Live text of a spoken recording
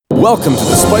Welcome to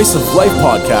the Spice of Life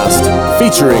podcast,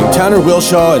 featuring Tanner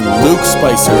Wilshaw and Luke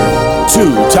Spicer.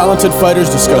 Two talented fighters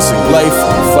discussing life,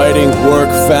 fighting, work,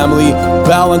 family,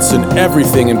 balance, and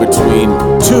everything in between.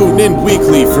 Tune in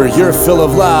weekly for your fill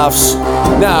of laughs.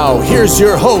 Now, here's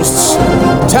your hosts,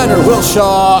 Tanner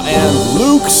Wilshaw and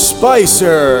Luke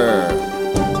Spicer.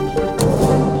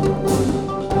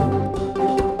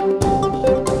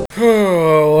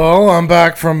 Well, I'm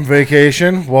back from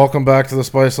vacation. Welcome back to the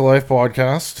Spice of Life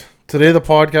podcast. Today the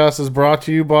podcast is brought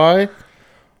to you by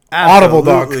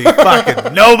Absolutely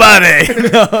fucking nobody.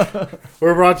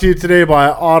 We're brought to you today by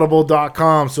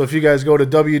audible.com. So if you guys go to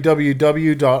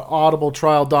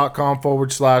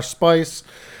www.audibletrial.com/spice,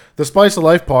 the Spice of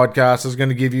Life podcast is going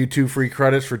to give you 2 free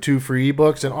credits for 2 free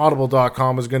ebooks, and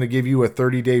audible.com is going to give you a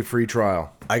 30-day free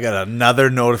trial. I got another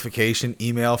notification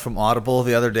email from Audible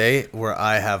the other day where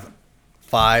I have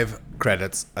 5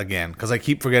 credits again because I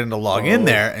keep forgetting to log in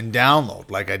there and download.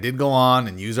 Like I did go on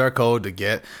and use our code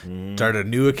to start a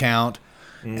new account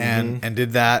and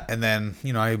did that, and then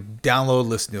I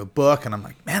listened to a book, and I'm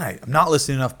like, man, I'm not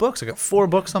listening to enough books. I got 4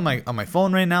 books on my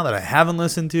phone right now that I haven't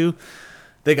listened to.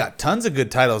 They got tons of good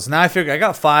titles. Now I figure I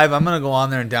got 5. I'm going to go on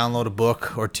there and download a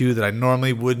book or 2 that I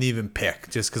normally wouldn't even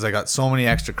pick just because I got so many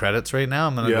extra credits right now.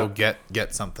 I'm going to go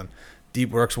get something.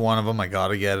 Deep Work's one of them. I got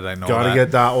to get it. I know Gotta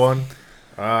get that one.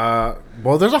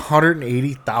 Well, there's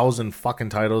 180,000 fucking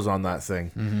titles on that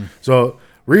thing. So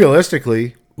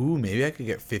realistically... Ooh, maybe I could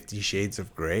get 50 Shades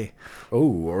of Grey.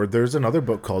 Oh, or there's another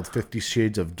book called 50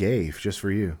 Shades of Gay, just for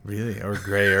you. Really? Or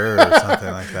Grayer or something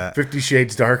like that. 50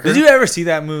 Shades Darker. Did you ever see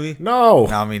that movie? No.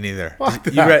 No, me neither. Fuck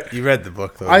You that. read the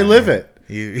book, though. I live it.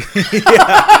 There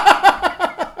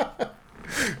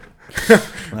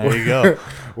you go.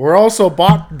 We're also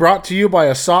brought to you by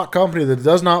a sock company that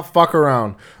does not fuck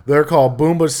around. They're called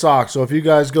Boombas Socks. So if you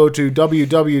guys go to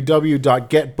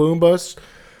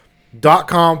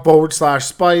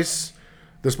www.getboombas.com/spice,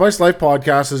 the Spice Life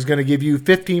podcast is going to give you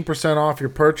 15% off your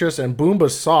purchase, and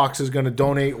Boombas Socks is going to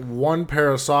donate 1 pair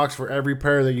of socks for every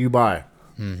pair that you buy.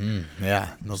 Yeah,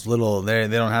 those little they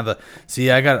don't have the.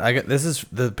 See, I got this is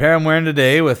the pair I'm wearing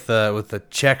today with the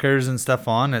checkers and stuff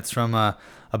on. It's from a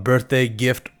birthday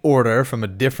gift order from a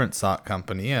different sock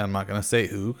company. I'm not gonna say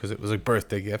who because it was a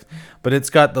birthday gift, but it's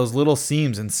got those little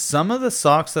seams. And some of the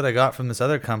socks that I got from this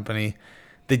other company,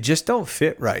 they just don't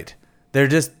fit right. They're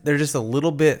just a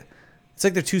little bit. It's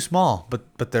like they're too small,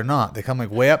 but they're not. They come like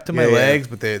way up to my legs,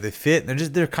 but they fit.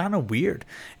 They're kind of weird,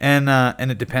 and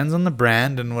it depends on the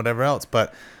brand and whatever else.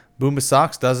 But Boomba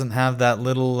Socks doesn't have that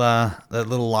little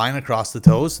line across the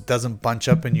toes. It doesn't bunch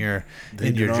up in your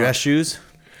dress shoes.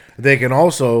 They can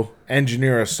also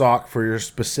engineer a sock for your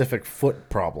specific foot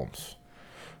problems.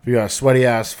 If you got a sweaty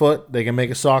ass foot, they can make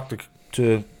a sock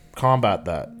to combat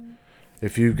that.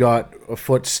 If you got a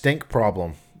foot stink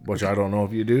problem, which I don't know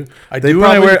if you do. I do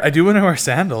when I wear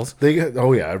sandals.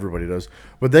 Everybody does.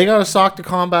 But they got a sock to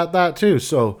combat that too.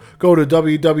 So go to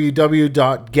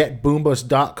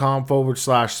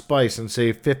www.getboombas.com/spice and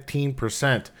save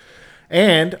 15%.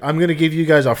 And I'm going to give you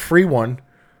guys a free one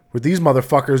where these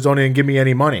motherfuckers don't even give me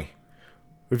any money.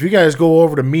 If you guys go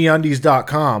over to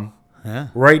meundies.com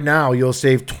right now, you'll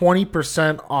save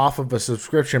 20% off of a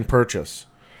subscription purchase.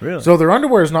 Really? So their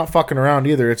underwear is not fucking around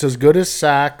either. It's as good as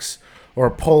Sax or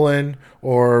Pull-In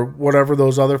or whatever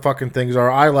those other fucking things are.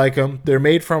 I like them. They're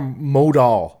made from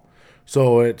modal.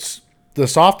 So it's the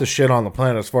softest shit on the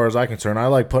planet as far as I'm concerned. I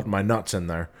like putting my nuts in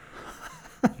there.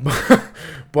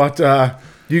 But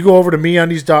you go over to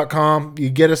meundies.com. You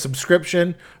get a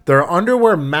subscription. Their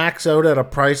underwear max out at a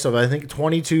price of, I think,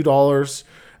 $22.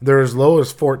 They're as low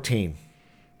as $14.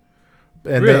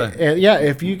 And really?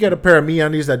 If you get a pair of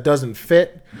MeUndies that doesn't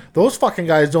fit, those fucking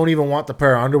guys don't even want the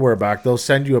pair of underwear back. They'll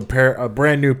send you a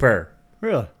brand new pair.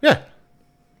 Really? Yeah.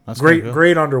 That's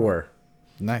great underwear.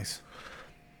 Nice.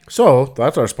 So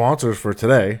that's our sponsors for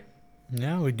today.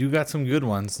 Yeah, we do got some good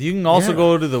ones. You can also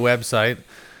go to the website.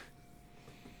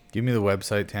 Give me the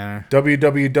website, Tanner.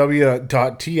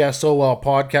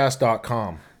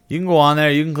 www.tsolpodcast.com. You can go on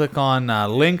there. You can click on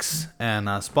links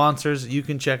and sponsors. You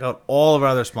can check out all of our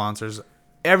other sponsors.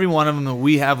 Every one of them that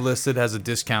we have listed has a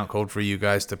discount code for you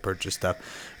guys to purchase stuff.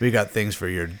 We got things for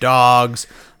your dogs,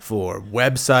 for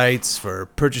websites, for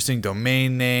purchasing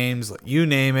domain names. You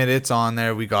name it, it's on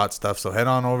there. We got stuff. So head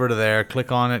on over to there,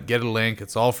 click on it, get a link.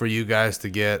 It's all for you guys to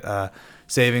get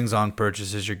savings on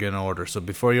purchases you're going to order. So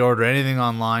before you order anything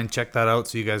online, check that out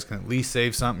so you guys can at least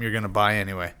save something you're going to buy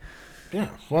anyway. Yeah,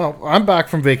 well, I'm back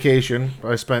from vacation.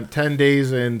 I spent 10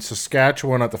 days in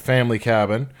Saskatchewan at the family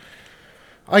cabin.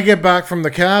 I get back from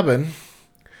the cabin.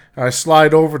 I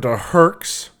slide over to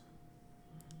Herc's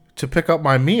to pick up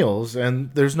my meals,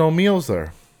 and there's no meals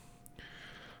there.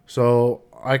 So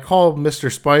I called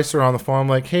Mr. Spicer on the phone. I'm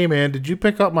like, hey, man, did you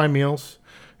pick up my meals?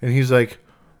 And he's like,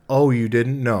 oh, you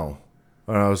didn't know.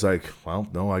 And I was like, well,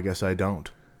 no, I guess I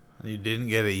don't. You didn't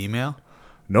get an email?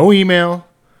 No email,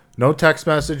 no text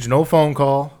message, no phone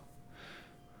call.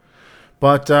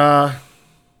 But the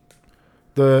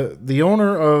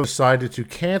owner of decided to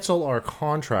cancel our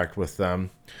contract with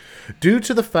them due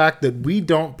to the fact that we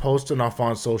don't post enough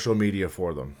on social media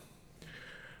for them.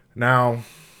 Now,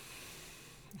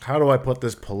 how do I put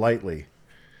this politely?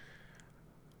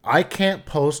 I can't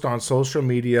post on social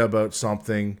media about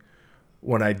something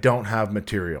when I don't have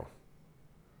material.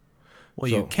 Well,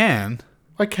 you can.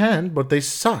 I can, but they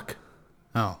suck.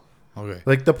 Oh, okay.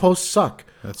 Like, the posts suck.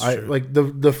 That's true. Like,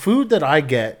 the food that I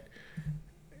get,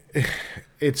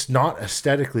 it's not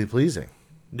aesthetically pleasing.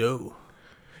 No.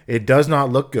 It does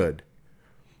not look good.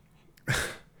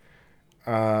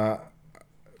 We're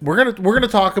gonna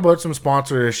talk about some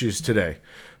sponsor issues today.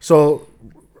 So,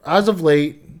 as of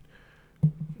late,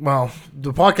 well,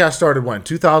 the podcast started when?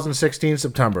 2016,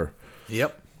 September.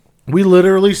 Yep. We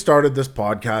literally started this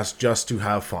podcast just to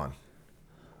have fun.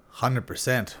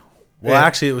 100%. Well, Yeah.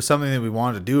 actually, it was something that we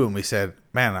wanted to do, and we said,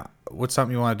 man, what's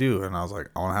something you want to do? And I was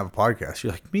like, I want to have a podcast.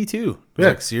 You're like, me too. I was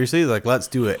like, seriously? Like, let's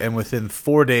do it. And within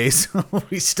 4 days,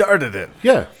 we started it.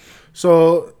 Yeah.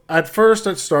 So at first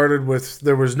it started with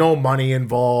there was no money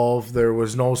involved, there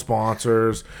was no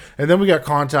sponsors, and then we got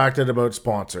contacted about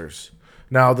sponsors.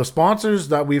 Now, the sponsors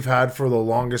that we've had for the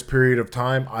longest period of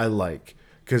time, I like,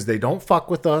 because they don't fuck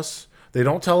with us. They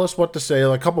don't tell us what to say.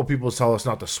 Like, a couple people tell us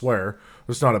not to swear.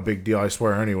 It's not a big deal. I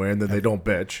swear anyway, and then they don't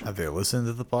bitch. Have they listened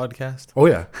to the podcast? Oh,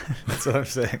 yeah. That's what I'm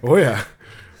saying. Oh, yeah.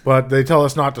 But they tell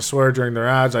us not to swear during their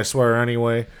ads. I swear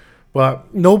anyway.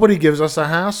 But nobody gives us a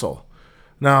hassle.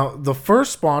 Now, the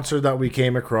first sponsor that we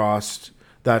came across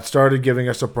that started giving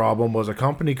us a problem was a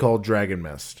company called Dragon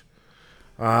Mist.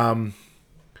 And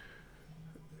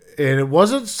it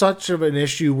wasn't such of an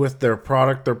issue with their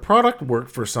product. Their product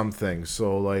worked for some things.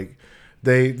 So, like,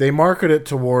 they market it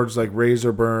towards, like,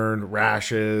 razor burn,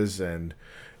 rashes, and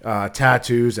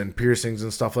tattoos and piercings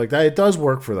and stuff like that. It does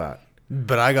work for that.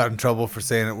 But I got in trouble for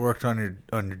saying it worked on your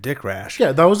dick rash.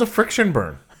 Yeah, that was a friction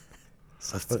burn.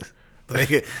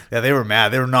 They were mad.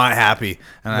 They were not happy.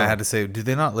 And I had to say, do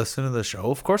they not listen to the show?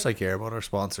 Of course I care about our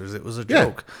sponsors. It was a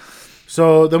joke.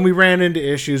 So then we ran into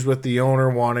issues with the owner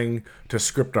wanting to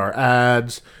script our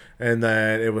ads, and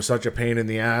then it was such a pain in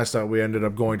the ass that we ended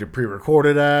up going to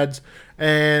pre-recorded ads,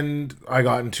 and I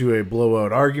got into a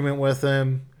blowout argument with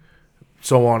him,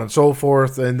 so on and so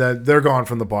forth, and then they're gone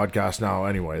from the podcast now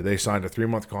anyway. They signed a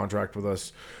 3-month contract with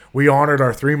us. We honored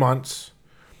our 3 months,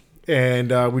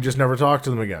 and we just never talked to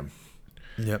them again.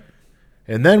 Yep.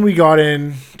 And then we got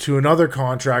into another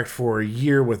contract for a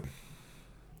year with...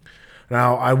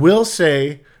 Now, I will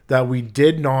say that we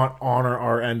did not honor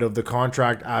our end of the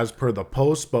contract as per the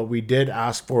post, but we did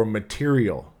ask for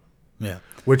material. Yeah.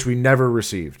 Which we never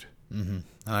received. Mm-hmm.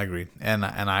 And I agree. And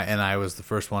I was the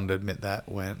first one to admit that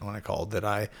when I called that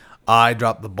I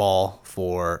dropped the ball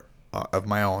for of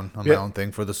my own my own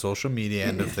thing for the social media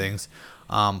end of things,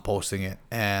 posting it.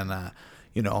 And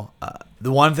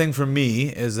the one thing for me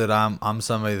is that I'm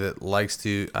somebody that likes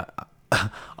to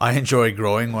I enjoy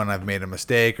growing when I've made a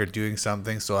mistake or doing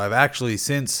something. So I've actually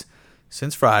since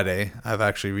Friday I've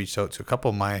actually reached out to a couple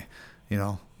of my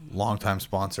longtime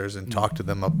sponsors and talked to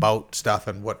them about stuff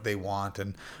and what they want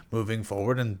and moving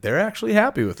forward, and they're actually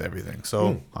happy with everything.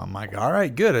 So I'm like, all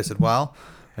right, good. I said, well,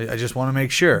 I just want to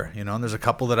make sure, and there's a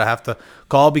couple that I have to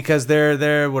call because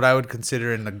they're what I would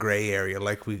consider in the gray area.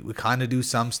 Like we kind of do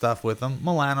some stuff with them.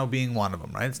 Milano being one of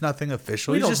them, right? It's nothing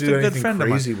official. He's just a good friend of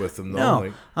mine. Crazy with them,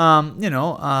 though.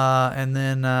 No, and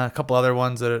then a couple other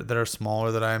ones that are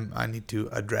smaller that I need to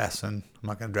address, and I'm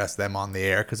not going to address them on the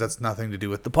air because that's nothing to do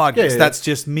with the podcast. Yeah. That's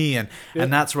just me, and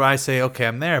that's where I say, okay,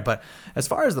 I'm there. But as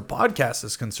far as the podcast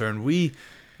is concerned, we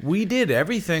did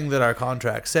everything that our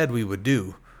contract said we would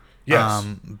do. Yes.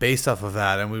 Based off of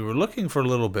that, and we were looking for a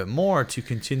little bit more to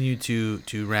continue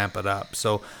to ramp it up.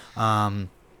 So,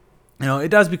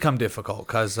 it does become difficult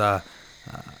because a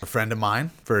friend of mine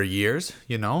for years,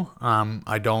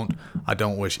 I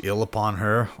don't wish ill upon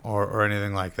her or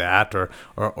anything like that,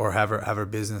 or have her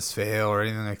business fail or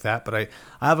anything like that. But I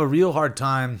have a real hard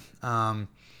time,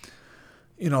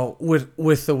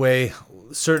 with the way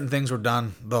certain things were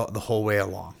done the whole way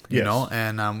along,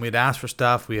 and we'd asked for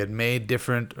stuff. We had made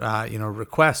different,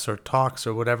 requests or talks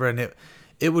or whatever, and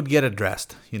it would get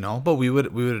addressed, but we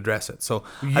would address it. So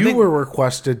you were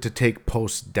requested to take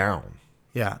posts down.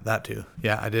 Yeah, that too.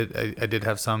 Yeah, I did. I did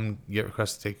have some get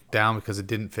requests to take down because it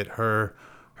didn't fit her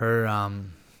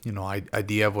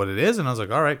idea of what it is, and I was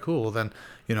like, all right, cool. Then,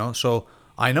 so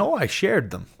I know I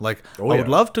shared them. Like, I would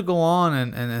love to go on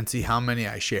and see how many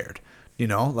I shared. You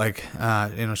know, like,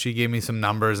 she gave me some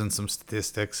numbers and some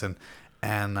statistics, and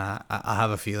I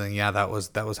have a feeling, that was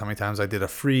how many times I did a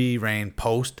free reign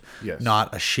post,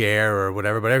 not a share or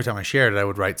whatever. But every time I shared it, I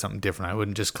would write something different. I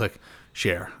wouldn't just click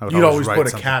share. You'd always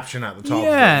put a caption at the top.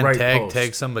 Yeah, and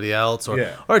tag somebody else,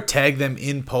 or tag them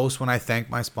in post when I thank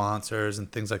my sponsors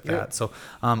and things like that. So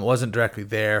it wasn't directly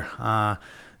there.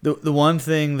 The one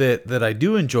thing that I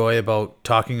do enjoy about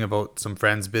talking about some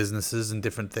friends' businesses and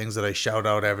different things that I shout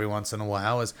out every once in a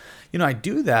while is, I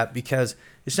do that because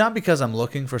it's not because I'm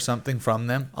looking for something from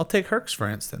them. I'll take Herx, for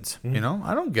instance.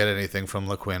 I don't get anything from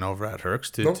LaQuinn over at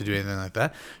Herx to do anything like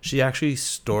that. She actually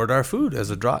stored our food as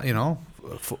a draw,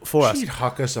 for us. She'd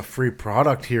huck us a free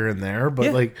product here and there,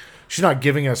 but like, she's not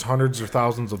giving us hundreds or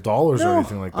thousands of dollars or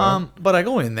anything like that. But I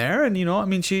go in there and,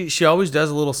 she always does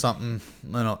a little something,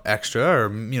 extra, or,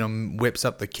 whips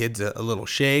up the kids a little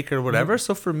shake or whatever.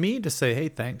 So for me to say, hey,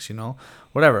 thanks,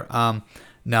 whatever.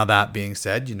 Now that being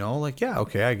said, I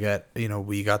get,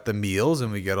 we got the meals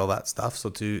and we get all that stuff. So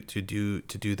to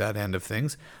do that end of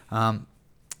things,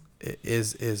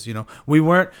 is we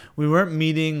weren't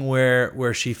meeting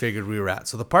where she figured we were at.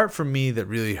 So the part for me that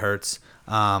really hurts,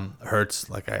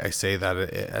 like I say that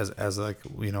as like,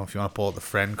 if you want to pull out the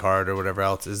friend card or whatever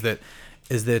else, is that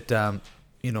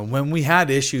when we had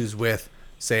issues with,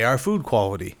 say, our food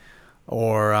quality,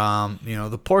 or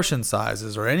the portion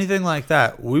sizes or anything like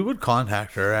that, we would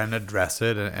contact her and address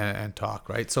it and talk,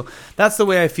 right? So that's the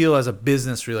way I feel as a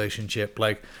business relationship.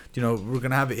 Like, we're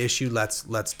gonna have an issue,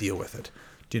 let's deal with it.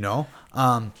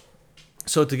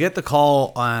 So to get the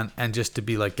call on and just to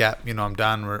be like, I'm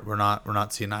done, we're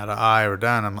not seeing eye to eye, we're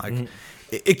done. I'm like,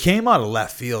 it came out of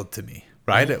left field to me,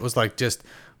 right? It was like, just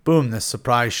boom, this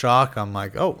surprise shock. I'm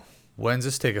like, oh, when's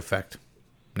this take effect?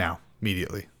 Now,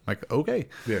 immediately. Like, okay,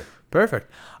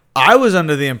 perfect. I was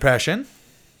under the impression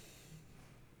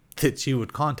that she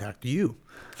would contact you,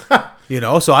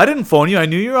 so I didn't phone you. I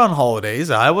knew you were on holidays.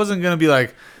 I wasn't going to be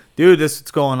like, dude, this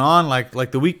is going on.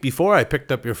 Like the week before, I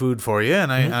picked up your food for you,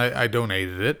 and I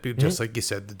donated it, just like you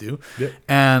said to do.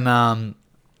 And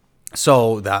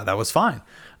so that was fine.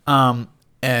 And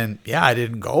I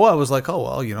didn't go. I was like, oh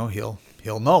well,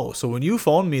 he'll know. So when you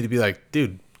phoned me to be like,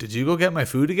 dude, did you go get my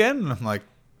food again? And I'm like,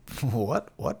 what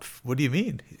do you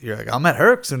mean? You're like, I'm at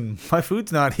Herx and my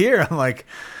food's not here. I'm like,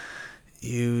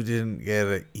 you didn't get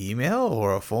an email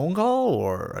or a phone call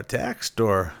or a text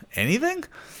or anything?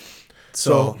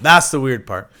 So that's the weird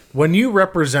part. When you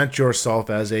represent yourself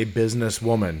as a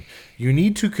businesswoman, you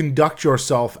need to conduct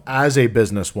yourself as a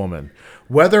businesswoman.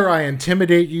 Whether I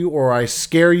intimidate you or I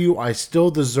scare you, I still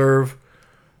deserve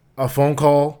a phone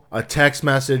call, a text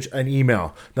message, an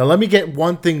email. Now let me get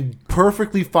one thing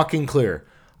perfectly fucking clear.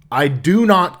 I do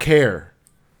not care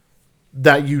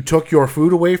that you took your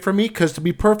food away from me, because to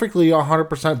be perfectly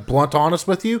 100% blunt honest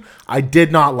with you, I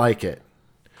did not like it.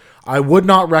 I would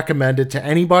not recommend it to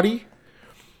anybody.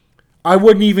 I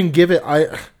wouldn't even give it.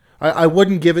 I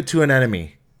wouldn't give it to an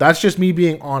enemy. That's just me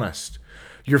being honest.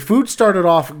 Your food started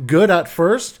off good at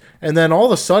first, and then all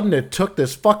of a sudden it took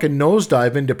this fucking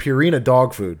nosedive into Purina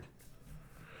dog food.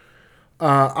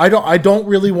 I don't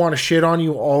really want to shit on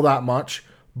you all that much,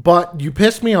 but you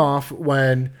pissed me off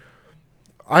when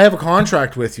I have a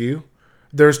contract with you.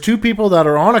 There's two people that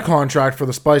are on a contract for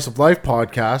the Spice of Life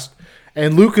podcast,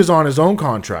 and Luke is on his own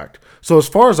contract. So as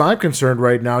far as I'm concerned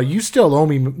right now, you still owe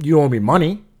me. You owe me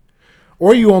money,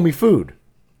 or you owe me food.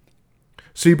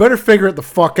 So you better figure it the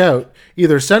fuck out.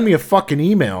 Either send me a fucking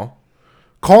email,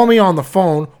 call me on the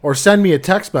phone, or send me a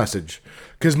text message,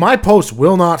 because my post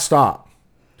will not stop.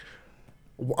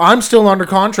 I'm still under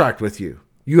contract with you.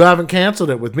 You haven't canceled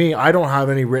it with me. I don't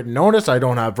have any written notice. I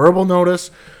don't have verbal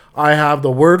notice. I have the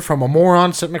word from a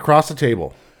moron sitting across the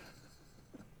table.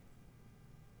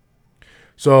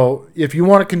 So if you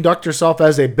want to conduct yourself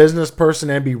as a business person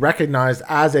and be recognized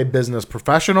as a business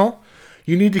professional,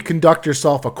 you need to conduct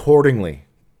yourself accordingly.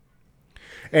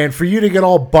 And for you to get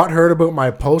all butthurt about my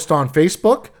post on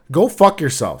Facebook, go fuck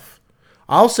yourself.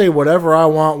 I'll say whatever I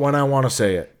want when I want to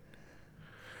say it.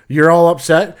 You're all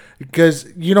upset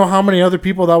because you know how many other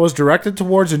people that was directed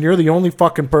towards, and you're the only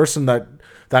fucking person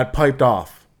that piped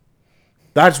off.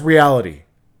 That's reality.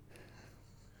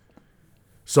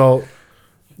 So,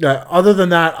 other than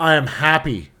that, I am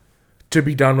happy to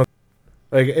be done with.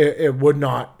 Like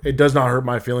it does not hurt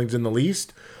my feelings in the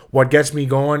least. What gets me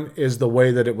going is the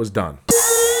way that it was done.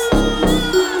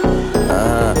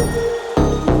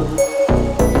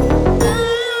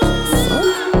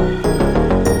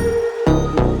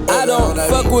 I don't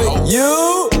fuck with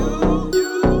you.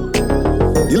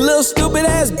 You little stupid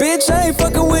ass bitch, I ain't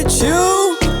fucking with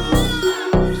you.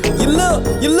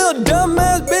 You little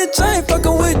dumbass bitch, I ain't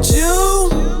fucking with you.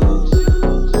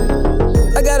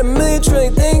 I got a million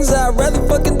trillion things I'd rather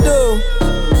fucking do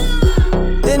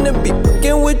than to be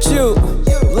fucking with you.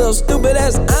 Little stupid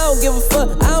ass, I don't give a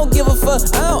fuck. I don't give a fuck.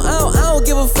 I don't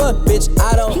give a fuck, bitch.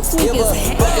 I don't give a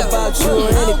fuck about you or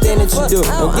anything that you do.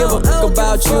 Don't give a fuck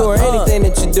about you or anything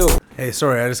that you do. Hey,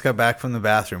 sorry, I just got back from the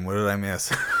bathroom. What did I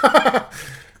miss?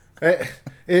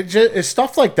 It's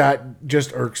stuff like that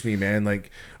just irks me, man. Like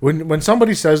when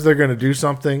somebody says they're going to do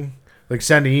something, like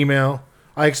send an email,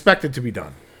 I expect it to be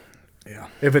done. Yeah.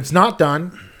 If it's not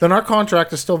done, then our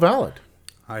contract is still valid.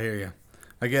 I hear you.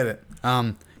 I get it.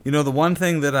 You know, the one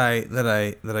thing that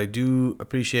I do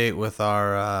appreciate with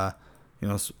our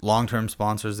long-term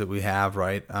sponsors that we have,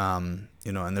 right?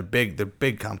 You know, and they're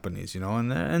big companies, you know,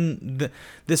 and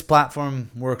this platform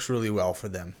works really well for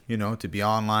them, you know, to be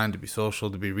online, to be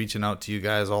social, to be reaching out to you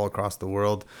guys all across the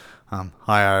world. Hi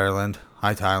Ireland,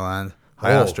 hi Thailand,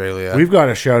 hi Australia. We've got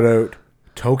to shout out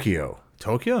Tokyo.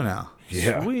 Tokyo now.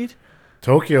 Yeah. Sweet.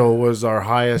 Tokyo was our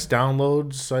highest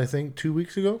downloads, I think, 2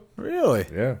 weeks ago. Really?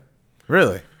 Yeah.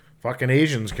 Really? Fucking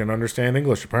Asians can understand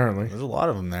English, apparently. There's a lot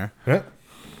of them there. Yeah.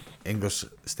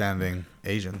 English-standing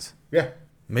Asians. Yeah.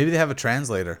 Maybe they have a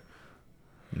translator.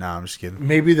 No, I'm just kidding.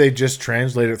 Maybe they just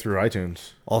translate it through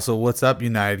iTunes. Also, what's up,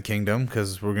 United Kingdom?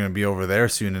 Because we're going to be over there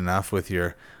soon enough with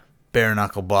your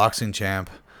bare-knuckle boxing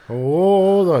champ.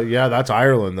 Yeah, that's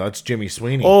Ireland. That's Jimmy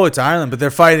Sweeney. Oh, it's Ireland, but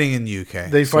they're fighting in the UK.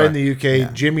 They fight in the UK.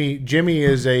 Yeah. Jimmy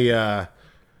is a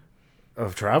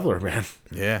traveler, man.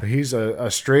 Yeah. He's a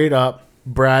straight-up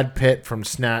Brad Pitt from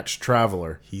Snatch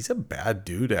traveler. He's a bad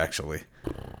dude, actually.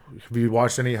 Have you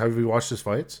watched his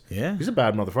fights? Yeah. He's a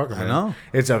bad motherfucker, man. I know.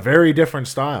 It's a very different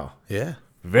style. Yeah.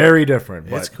 Very different.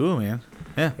 But It's cool, man.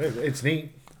 Yeah. it's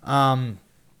neat. And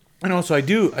also, I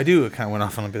do kind of went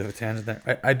off on a bit of a tangent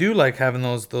there. I do like having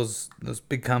those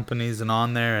big companies and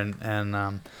on there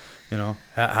and you know,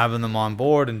 having them on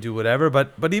board and do whatever.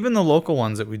 But even the local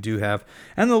ones that we do have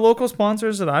and the local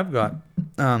sponsors that I've got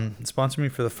sponsor me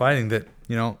for the fighting that,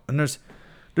 you know, and there's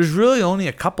really only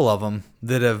a couple of them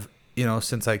that have, you know,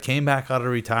 since I came back out of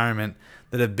retirement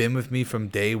that have been with me from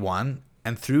day one.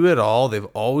 And through it all, they've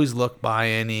always looked by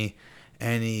any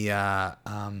I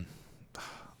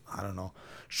don't know,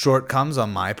 shortcomings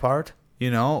on my part,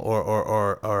 you know,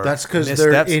 or That's because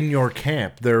missteps. they're in your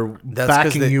camp. They're 'cause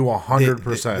backing you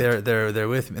 100%. They're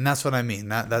with me, and that's what I mean.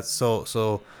 That's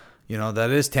so. You know, that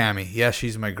is Tammy. Yeah,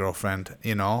 she's my girlfriend.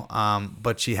 You know,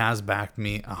 but she has backed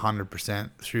me 100%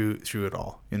 through it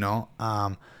all. You know,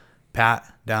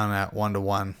 Pat down at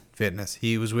 1-to-1 Fitness.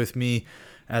 He was with me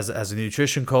as a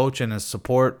nutrition coach and as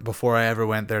support before I ever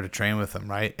went there to train with him.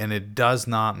 Right, and it does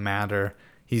not matter.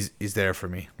 He's there for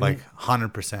me, like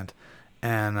 100%,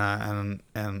 and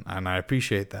I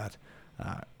appreciate that.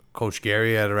 Coach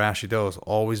Gary at Arashido has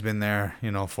always been there,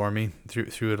 you know, for me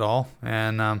through it all,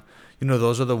 and you know,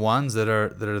 those are the ones that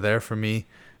are there for me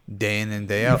day in and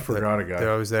day out. You forgot a guy.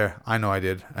 They're always there. I know I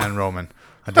did, and Roman.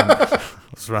 I didn't. I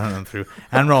was running them through,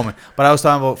 and Roman. But I was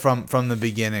talking about from the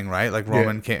beginning, right? Like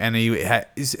Roman came, and he had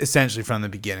essentially from the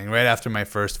beginning, right after my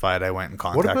first fight, I went and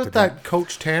contacted him. What about that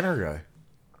Coach Tanner guy?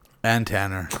 And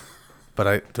Tanner.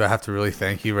 But do I have to really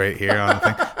thank you right here on the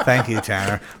thing? Thank you,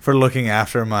 Tanner, for looking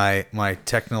after my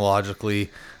technologically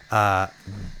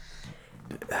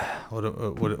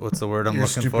what's the word I'm Your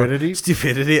looking stupidity? for?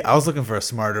 Stupidity. I was looking for a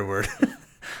smarter word.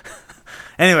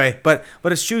 Anyway, but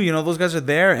it's true, you know, those guys are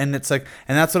there, and it's like,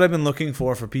 and that's what I've been looking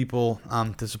for people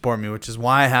to support me, which is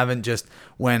why I haven't just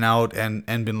went out and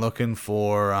been looking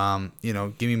for, you know,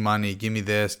 give me money, give me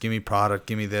this, give me product,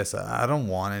 give me this. I don't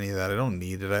want any of that. I don't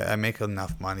need it. I make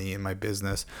enough money in my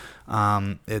business.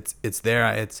 It's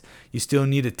there. You still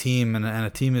need a team, and a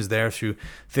team is there through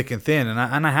thick and thin.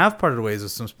 And I have parted ways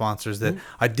with some sponsors that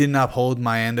I didn't uphold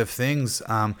my end of things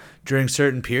during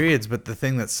certain periods. But the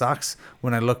thing that sucks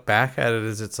when I look back at it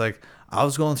is it's like I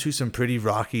was going through some pretty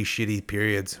rocky, shitty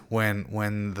periods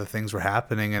when the things were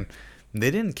happening, and they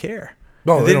didn't care.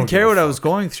 No, they didn't care what I was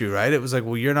going through, right? It was like,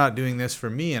 well, you're not doing this for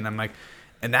me, and I'm like,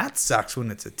 and that sucks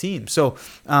when it's a team. So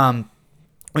when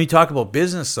you talk about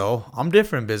business, though, I'm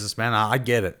different in business, man. I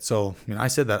get it. So, you know, I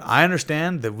said that. I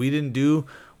understand that we didn't do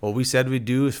what we said we'd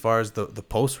do as far as the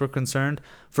posts were concerned.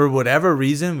 For whatever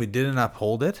reason, we didn't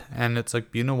uphold it. And it's like,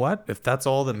 you know what? If that's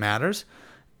all that matters,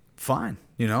 fine,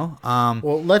 you know?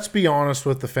 Well, let's be honest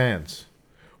with the fans.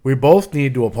 We both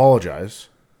need to apologize.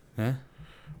 Yeah.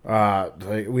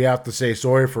 We have to say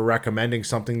sorry for recommending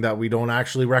something that we don't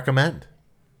actually recommend.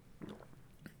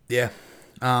 Yeah.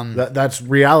 That's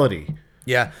reality.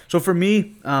 Yeah. So for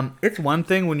me, it's one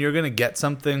thing when you're going to get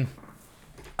something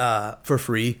for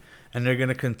free and they're going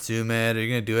to consume it, or you're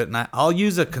going to do it. And I'll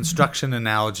use a construction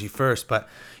analogy first, but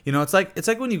it's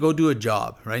like when you go do a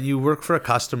job, right? You work for a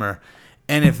customer,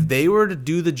 and if they were to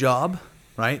do the job,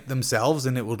 right, themselves,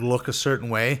 and it would look a certain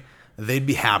way, they'd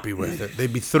be happy with it.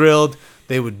 They'd be thrilled.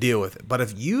 They would deal with it. But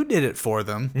if you did it for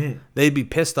them, they'd be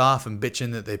pissed off and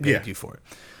bitching that they paid you for it.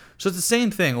 So it's the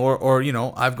same thing. Or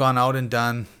I've gone out and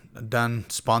done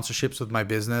sponsorships with my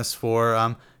business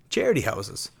for charity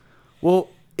houses. Well,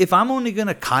 if I'm only going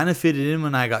to kind of fit it in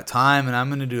when I got time, and I'm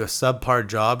going to do a subpar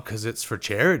job because it's for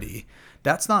charity,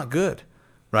 that's not good,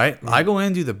 right? I go in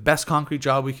and do the best concrete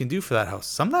job we can do for that house.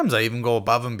 Sometimes I even go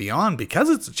above and beyond because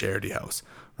it's a charity house,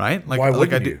 right? Why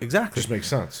wouldn't I do you? exactly. Just makes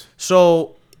sense.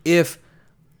 So if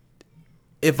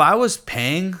I was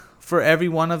paying for every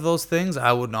one of those things,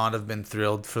 I would not have been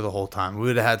thrilled for the whole time. We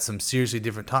would have had some seriously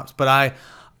different tops. But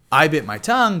I bit my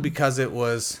tongue because it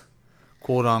was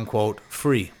quote unquote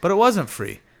free, but it wasn't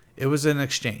free. It was an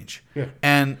exchange. Yeah.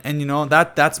 And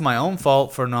that's my own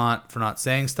fault for not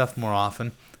saying stuff more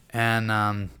often. And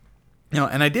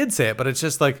and I did say it, but it's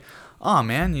just like, oh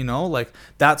man, like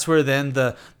that's where then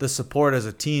the support as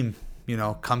a team,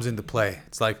 comes into play.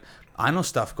 It's like, I know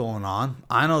stuff going on.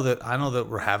 I know that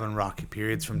we're having rocky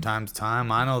periods from time to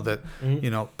time. I know that,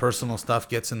 personal stuff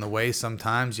gets in the way.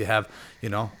 Sometimes you have,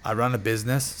 I run a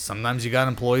business. Sometimes you got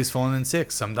employees phoning in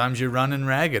sick. Sometimes you're running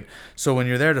ragged. So when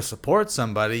you're there to support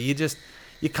somebody,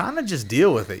 you kind of just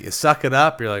deal with it. You suck it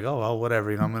up. You're like, oh, well,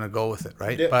 whatever, I'm going to go with it.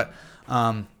 Right. Yeah. But,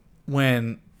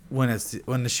 when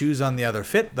the shoe's on the other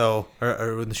foot though,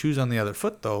 or when the shoe's on the other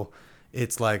foot though,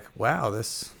 it's like, wow, all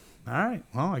right.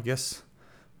 Well, I guess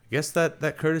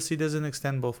that courtesy doesn't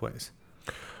extend both ways.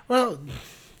 Well,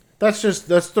 that's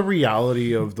the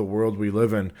reality of the world we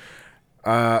live in.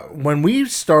 When we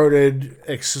started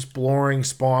exploring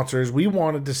sponsors, we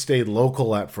wanted to stay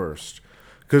local at first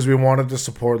because we wanted to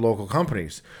support local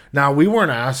companies. Now, we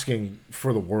weren't asking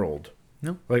for the world.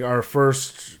 No. Like our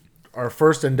first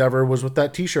endeavor was with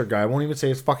that T-shirt guy. I won't even say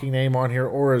his fucking name on here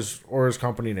or his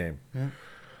company name. Yeah.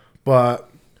 But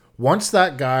once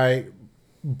that guy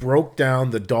broke down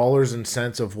the dollars and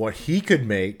cents of what he could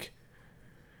make,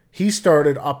 he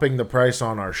started upping the price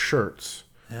on our shirts,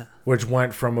 which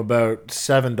went from about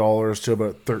 $7 to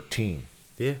about $13.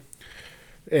 Yeah.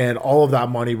 And all of that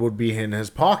money would be in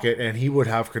his pocket, and he would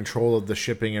have control of the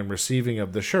shipping and receiving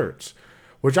of the shirts,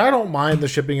 which I don't mind the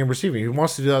shipping and receiving. If he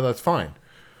wants to do that, that's fine.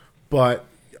 But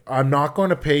I'm not going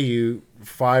to pay you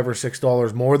 $5 or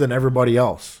 $6 more than everybody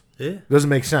else. Yeah. Doesn't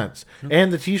make sense. Nope.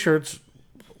 And the T-shirts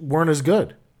weren't as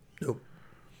good. Nope.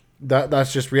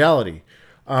 That's just reality.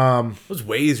 It was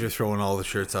way easier throwing all the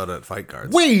shirts out at fight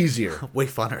cards. Way easier. Way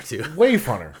funner too. Way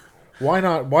funner. Why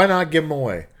not give them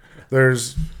away?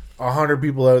 There's 100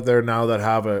 people out there now that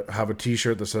have a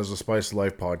T-shirt that says the Spice of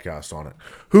Life podcast on it.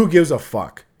 Who gives a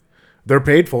fuck? They're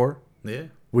paid for. Yeah.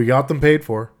 We got them paid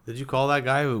for. Did you call that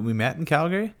guy we met in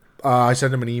Calgary? I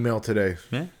sent him an email today.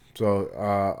 Yeah. So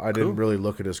I didn't really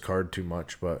look at his card too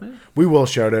much, but we will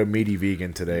shout out Meaty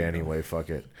Vegan today anyway. Fuck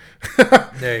it.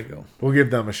 There you go. We'll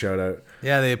give them a shout out.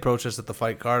 Yeah, they approached us at the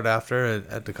fight card after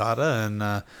at Dakota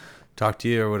and talked to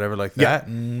you or whatever like that,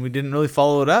 and we didn't really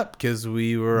follow it up because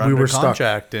we were under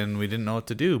contract stuck. And we didn't know what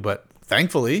to do. But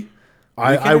thankfully,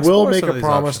 I will make a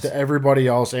promise to everybody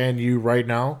else and you right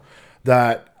now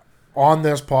that on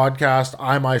this podcast,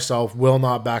 I myself will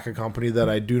not back a company that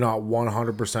I do not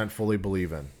 100% fully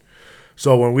believe in.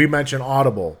 So when we mention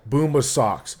Audible, Boomba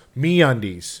Socks,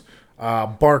 MeUndies,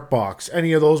 BarkBox,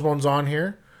 any of those ones on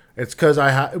here, it's because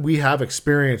we have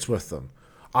experience with them.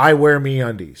 I wear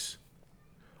MeUndies.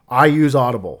 I use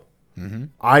Audible. Mm-hmm.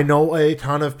 I know a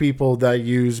ton of people that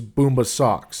use Boomba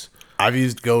Socks. I've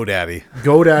used GoDaddy.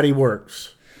 GoDaddy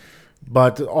works.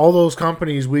 But all those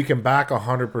companies we can back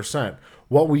 100%.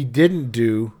 What we didn't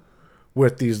do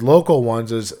with these local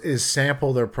ones is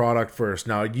sample their product first.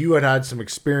 Now, you had some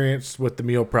experience with the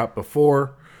meal prep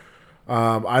before.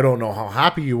 I don't know how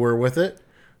happy you were with it,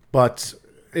 but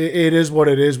it is what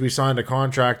it is. We signed a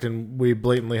contract and we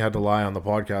blatantly had to lie on the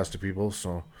podcast to people.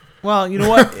 So, well, you know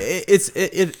what?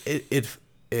 It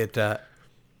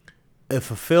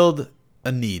fulfilled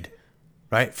a need,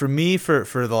 right? For me, for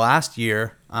the last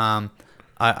year,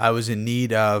 I was in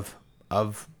need of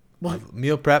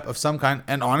meal prep of some kind,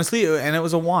 and honestly, and it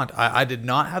was a want. I did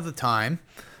not have the time,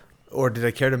 or did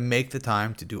I care to make the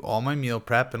time to do all my meal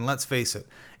prep? And let's face it,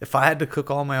 if I had to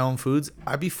cook all my own foods,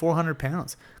 I'd be 400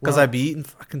 pounds because I'd be eating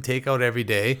fucking takeout every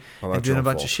day and doing a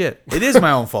bunch of shit. It is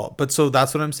my own fault, but so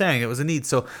that's what I'm saying. It was a need.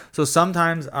 So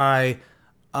sometimes I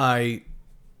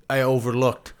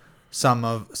overlooked some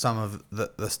of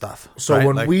the stuff. So right?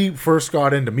 when we first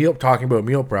got into talking about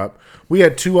meal prep, we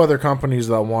had 2 other companies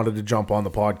that wanted to jump on the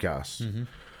podcast. Mm-hmm.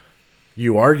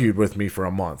 You argued with me for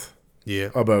a month yeah,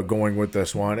 about going with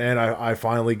this one, and I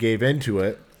finally gave into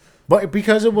it. But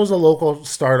because it was a local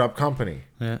startup company.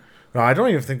 yeah, Now, I don't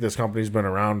even think this company's been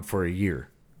around for a year.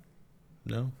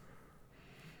 no,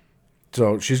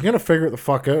 So she's going to figure it the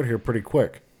fuck out here pretty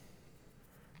quick.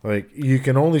 Like, you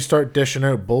can only start dishing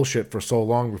out bullshit for so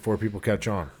long before people catch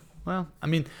on. well, I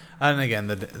mean, and again,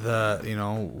 the you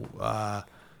know,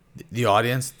 the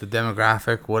audience, the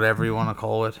demographic, whatever you want to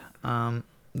call it,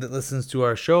 that listens to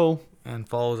our show and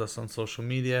follows us on social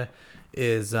media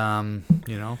is, you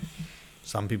know,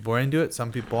 some people are into it,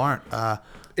 some people aren't.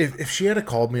 If she had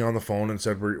called me on the phone and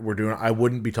said we're doing it, I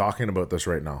wouldn't be talking about this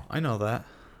right now. I know that.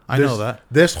 I know that.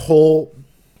 This whole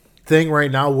thing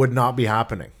right now would not be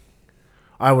happening.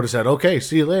 I would have said, okay,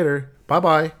 see you later.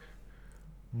 Bye-bye.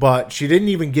 But she didn't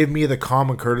even give me the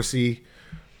common courtesy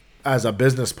as a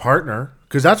business partner,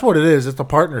 because that's what it is. It's a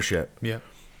partnership. Yeah.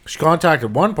 She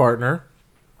contacted one partner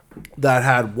that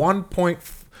had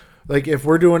like if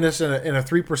we're doing this in a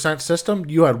 3% system,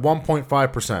 you had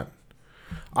 1.5%.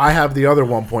 I have the other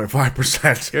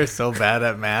 1.5%. You're so bad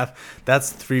at math.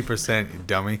 That's 3%, you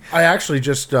dummy. I actually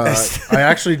just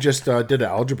did an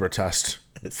algebra test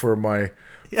for my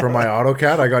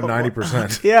AutoCAD. I got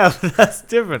 90%. Yeah, but that's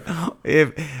different.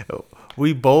 If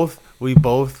we both,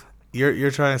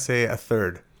 you're trying to say a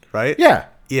third, right? Yeah.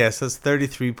 Yes, that's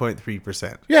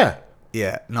 33.3%. Yeah.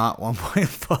 Yeah, not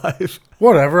 1.5.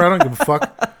 Whatever. I don't give a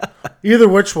fuck. Either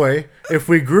which way, if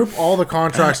we group all the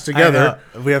contracts together,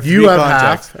 We have you three have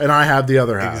contracts. half and I have the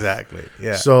other half. Exactly.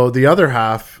 Yeah. So the other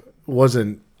half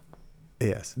wasn't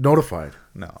yes. notified.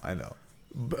 No, I know.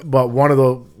 But one of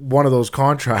those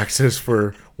contracts is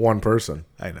for one person,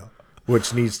 I know.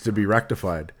 which needs to be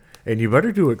rectified. And you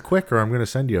better do it quick or I'm going to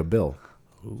send you a bill.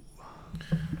 Ooh.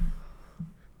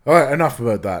 All right, enough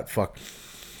about that. Fuck.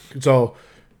 So,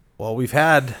 well, we've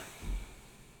had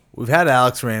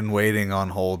Alex Rynn waiting on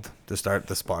hold to start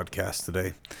this podcast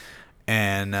today,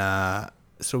 and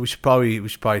so we should probably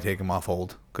take him off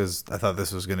hold because I thought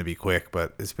this was going to be quick,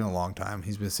 but it's been a long time.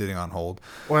 He's been sitting on hold.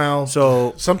 Well,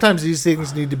 so sometimes these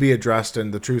things need to be addressed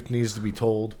and the truth needs to be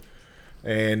told,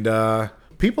 and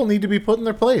people need to be put in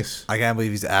their place. I can't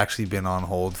believe he's actually been on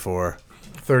hold for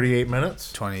 38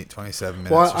 minutes, 27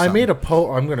 minutes. Well, I made a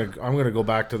post. I'm gonna go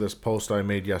back to this post I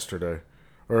made yesterday,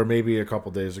 or maybe a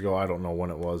couple days ago. I don't know when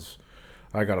it was.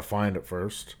 I gotta find it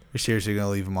first. You're seriously gonna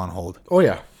leave him on hold? Oh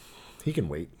yeah, he can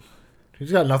wait.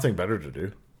 He's got nothing better to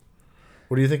do.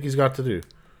 What do you think he's got to do?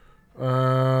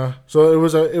 So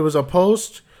it was a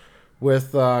post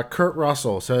with Kurt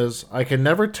Russell says, "I can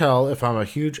never tell if I'm a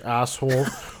huge asshole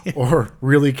or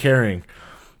really caring,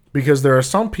 because there are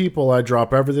some people I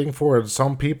drop everything for, and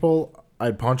some people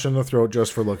I'd punch in the throat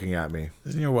just for looking at me."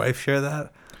 Doesn't your wife share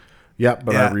that? Yep,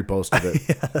 but Yeah. I reposted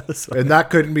it, Yeah, and that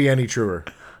couldn't be any truer.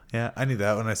 yeah, I knew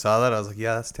that when I saw that. I was like,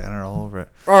 yeah, that's Tanner all over it.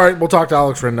 All right, we'll talk to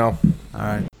Alex Rynn now.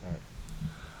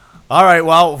 All right.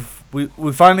 Well, we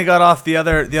finally got off the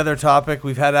other topic.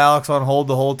 We've had Alex on hold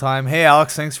the whole time. Hey,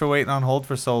 Alex, thanks for waiting on hold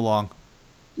for so long.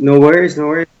 No worries, no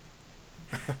worries.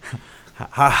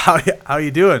 How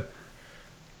you doing?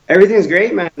 Everything's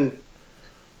great, man.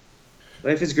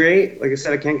 Life is great. Like I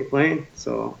said, I can't complain.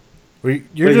 So You're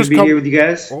pleasure just to be here with you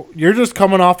guys. You're just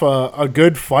coming off a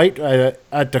good fight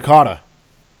at Dakota.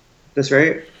 That's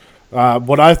right.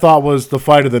 What I thought was the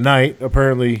fight of the night.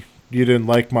 Apparently, you didn't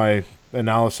like my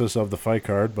analysis of the fight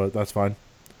card, but that's fine.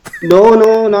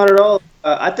 No, not at all.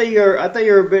 I thought you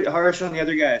were a bit harsh on the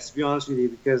other guys, to be honest with you,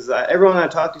 because everyone I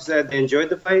talked to said they enjoyed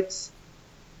the fights,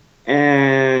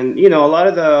 and a lot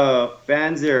of the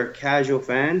fans there are casual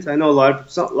fans. I know a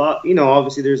lot.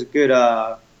 Obviously there's a good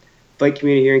fight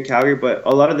community here in Calgary, but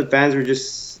a lot of the fans were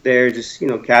just there, just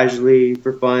casually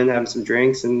for fun, having some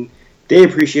drinks, and they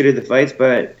appreciated the fights.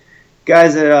 But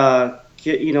guys that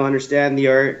understand the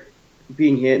art,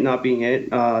 being hit, not being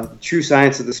hit, true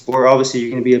science of the sport, obviously you're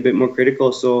going to be a bit more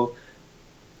critical. So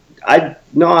I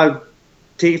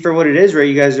take it for what it is, right?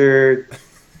 You guys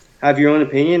have your own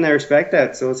opinion. I respect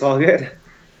that, so it's all good.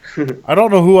 I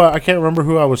don't know I can't remember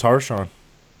who I was harsh on.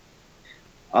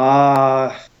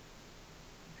 A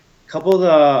couple of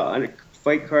the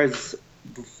fight cards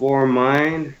before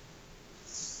mine.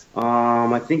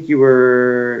 I think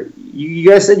you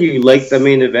guys said you liked the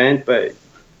main event, but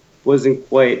wasn't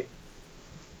quite.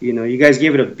 You guys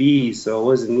gave it a B, so it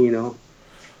wasn't.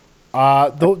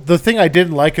 The thing I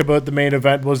didn't like about the main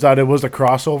event was that it was a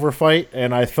crossover fight,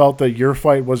 and I felt that your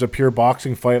fight was a pure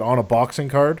boxing fight on a boxing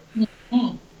card.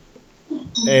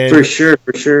 And For sure,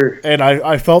 for sure.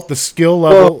 I felt the skill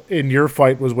Well, level in your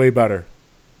fight was way better.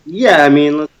 yeah, I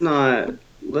mean,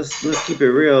 let's keep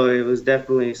it real. It was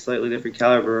definitely a slightly different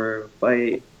caliber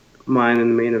fight mine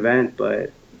in the main event,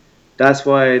 but that's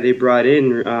why they brought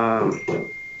in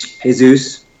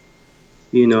Jesus,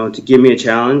 to give me a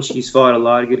challenge. He's fought a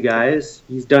lot of good guys.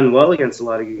 He's done well against a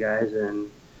lot of good guys, and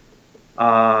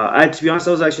to be honest,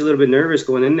 I was actually a little bit nervous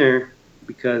going in there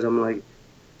because I'm like,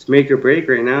 it's make or break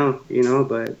right now,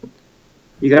 But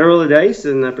you got to roll the dice,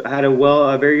 and I had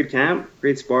a very good camp,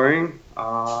 great sparring,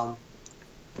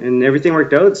 and everything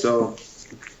worked out. So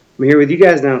I'm here with you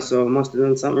guys now, so I must have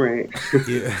done something right.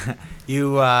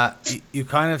 You you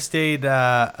kind of stayed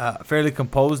fairly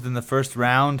composed in the first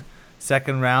round,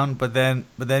 second round, but then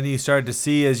you started to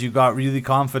see as you got really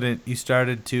confident, you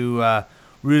started to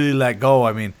really let go.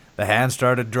 I mean, the hands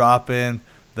started dropping,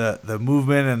 the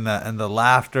movement and the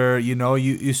laughter.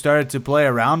 You started to play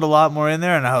around a lot more in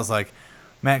there, and I was like,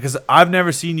 man, because I've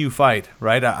never seen you fight,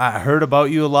 right? I heard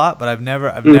about you a lot, but I've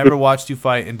never watched you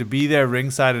fight, and to be there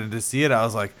ringside and to see it, I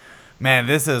was like, man,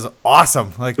 this is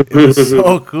awesome. Like, it was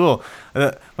so cool.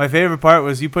 My favorite part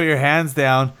was you put your hands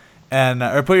down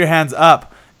or put your hands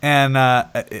up, and I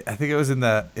think it was in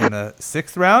the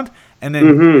sixth round, and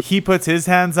then he puts his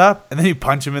hands up, and then you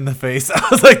punch him in the face. I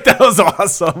was like, that was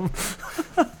awesome.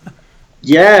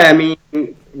 Yeah, I mean,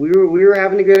 we were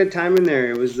having a good time in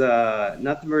there. It was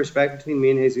nothing but respect between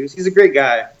me and Jesus. He's a great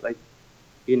guy. Like,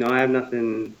 I have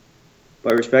nothing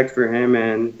but respect for him.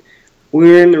 And we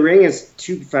were in the ring as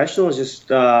two professionals, just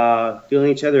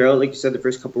feeling each other out, like you said, the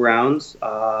first couple rounds.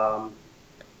 But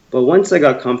once I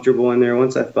got comfortable in there,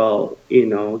 once I felt,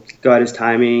 got his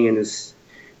timing and his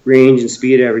range and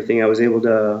speed and everything, I was able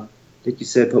to, like you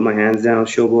said, put my hands down,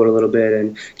 showboat a little bit,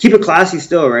 and keep it classy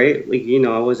still, right? Like,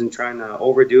 I wasn't trying to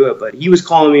overdo it, but he was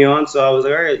calling me on, so I was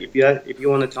like, all right, if you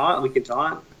want to taunt, we can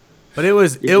taunt. But it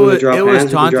was If you wanna drop hands, we can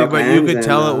taunting, drop but you hands, could and,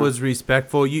 tell it was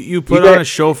respectful. You put you on bet. a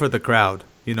show for the crowd.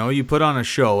 You put on a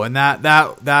show, and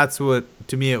that's what,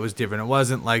 to me, it was different. It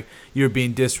wasn't like you were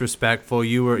being disrespectful.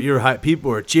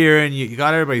 People were cheering. You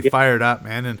got everybody fired up,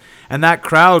 man, and that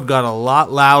crowd got a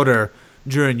lot louder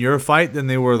during your fight than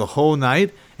they were the whole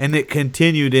night, and it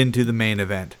continued into the main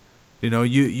event.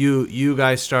 You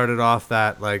guys started off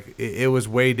that, like, it was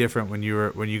way different when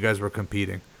you guys were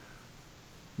competing.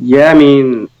 Yeah, I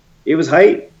mean, it was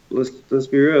hype. Let's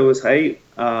be real, it was hype.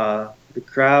 The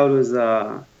crowd was.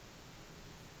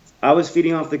 I was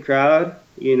feeding off the crowd.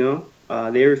 They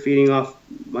were feeding off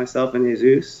myself and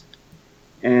Jesus,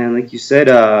 and like you said,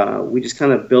 we just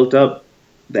kind of built up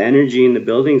the energy in the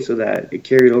building so that it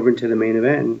carried over into the main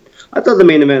event. And I thought the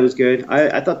main event was good.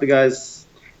 I thought the guys,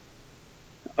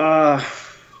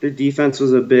 their defense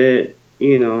was a bit,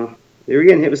 they were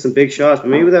getting hit with some big shots, but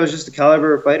maybe that was just the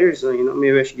caliber of fighters. So,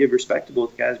 maybe I should give respect to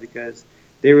both guys because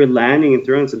they were landing and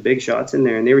throwing some big shots in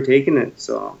there, and they were taking it.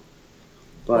 So,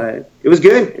 but it was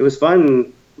good. It was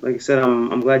fun. Like I said,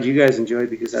 I'm glad you guys enjoyed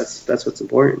because that's what's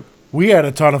important. We had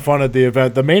a ton of fun at the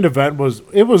event. The main event was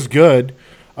good.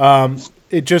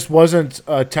 It just wasn't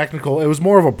technical. It was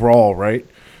more of a brawl, right?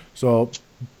 So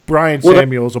Brian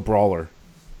Samuel's a brawler.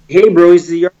 Hey, bro, he's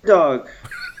the yard dog.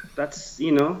 That's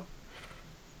It's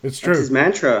that's true. his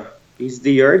mantra. He's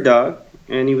the yard dog,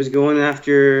 and he was going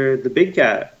after the big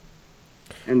cat,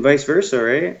 and vice versa,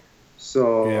 right?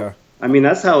 So, Yeah. I mean,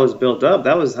 that's how it was built up.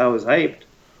 That was how it was hyped.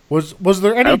 Was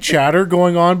there any chatter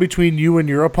going on between you and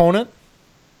your opponent?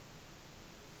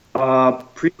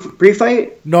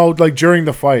 Pre-fight? No, like during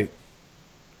the fight.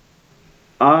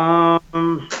 I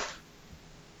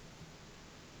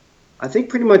think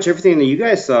pretty much everything that you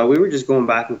guys saw, we were just going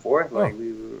back and forth. Like,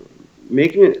 we were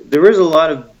making it. There was a lot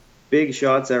of big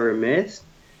shots that were missed,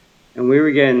 and we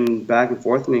were getting back and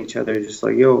forth on each other, just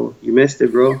like, yo, you missed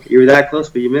it, bro. You were that close,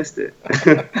 but you missed it.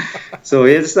 So,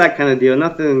 yeah, it's that kind of deal.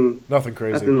 Nothing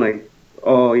crazy. Nothing like,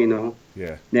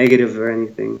 Yeah. negative or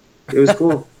anything. It was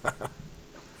cool.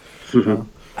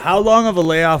 How long of a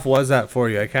layoff was that for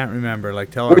you? I can't remember. Like,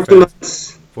 tell our 14 fans.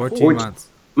 months. 14 months.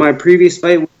 My previous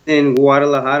fight was in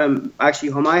Guadalajara, actually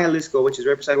Homay, Jalisco, which is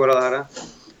right beside Guadalajara,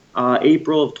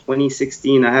 April of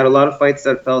 2016. I had a lot of fights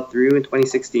that fell through in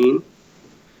 2016.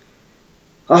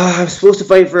 I was supposed to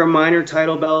fight for a minor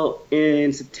title belt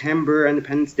in September,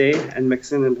 Independence Day, and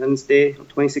Mexican Independence Day of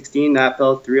 2016. That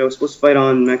fell through. I was supposed to fight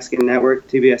on Mexican Network,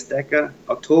 TV Azteca,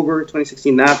 October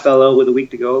 2016. That fell out with a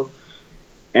week to go.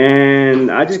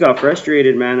 And I just got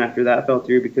frustrated, man, after that fell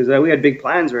through because we had big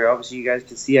plans where obviously you guys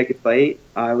could see I could fight.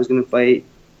 I was going to fight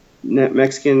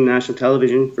Mexican national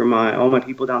television for all my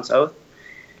people down south.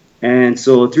 And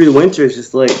so through the winter, it's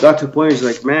just like, got to a point where it's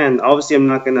like, man, obviously I'm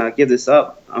not going to give this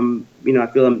up. I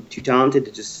feel I'm too talented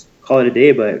to just call it a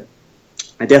day. But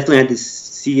I definitely had to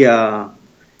see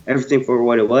everything for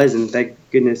what it was, and thank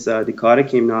goodness Dakota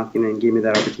came knocking and gave me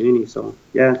that opportunity. So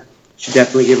yeah, should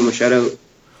definitely give him a shout out.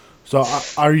 So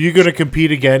are you going to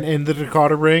compete again in the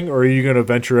Dakota ring, or are you going to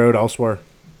venture out elsewhere?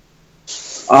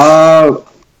 Uh,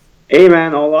 Hey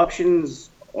man, all options,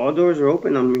 all doors are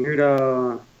open. I'm here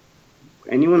to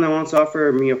anyone that wants to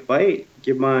offer me a fight.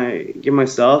 Give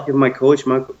myself, give my coach,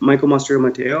 Michael Mustard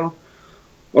Mateo,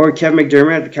 or Kevin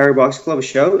McDermott at the Calgary Boxing Club a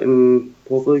shout, and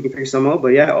hopefully we can figure something out. But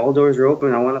yeah, all doors are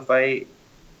open. I want to fight,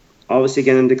 obviously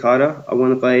again in Dakota. I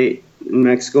want to fight in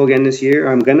Mexico again this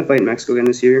year. I'm gonna fight in Mexico again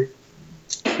this year,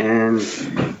 and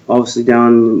obviously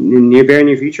down in very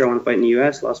near future, I want to fight in the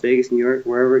U.S., Las Vegas, New York,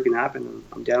 wherever it can happen.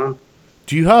 I'm down.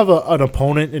 Do you have an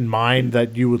opponent in mind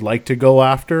that you would like to go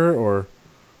after, or?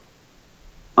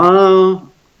 Uh,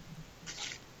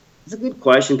 it's a good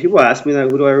question. People ask me that.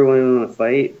 Who do I really want to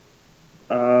fight?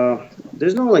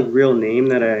 There's no like real name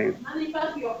that I.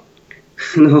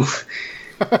 No,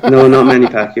 no, not Manny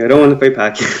Pacquiao. I don't want to fight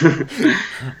Pacquiao.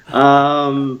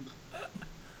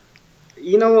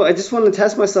 I just want to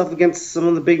test myself against some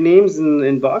of the big names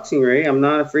in boxing. Right, I'm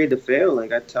not afraid to fail.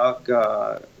 Like I talk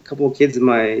a couple of kids in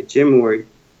my gym who are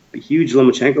huge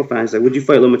Lomachenko fans. Like, would you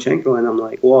fight Lomachenko? And I'm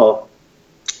like, well,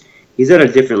 he's at a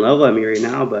different level at me right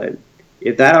now, but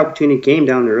if that opportunity came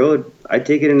down the road, I'd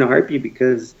take it in a heartbeat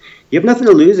because you have nothing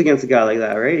to lose against a guy like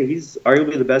that, right? He's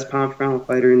arguably the best pound-for-pound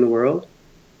fighter in the world,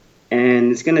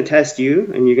 and it's going to test you,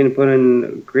 and you're going to put in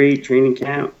a great training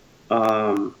camp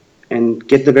and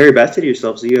get the very best out of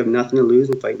yourself, so you have nothing to lose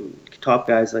in fighting top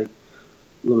guys like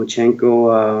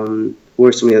Lomachenko, who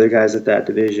are some of the other guys at that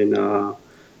division.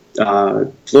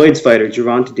 Floyd's fighter,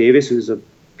 Gervonta Davis, who's a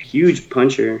huge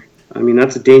puncher. I mean,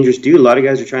 that's a dangerous dude. A lot of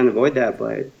guys are trying to avoid that,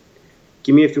 but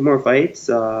give me a few more fights.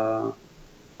 There's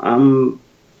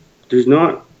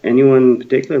not anyone in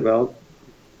particular about,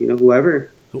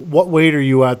 whoever. What weight are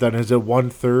you at then? Is it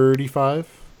 135?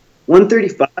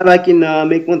 135, I can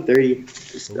make 130.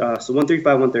 So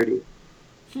 135, 130.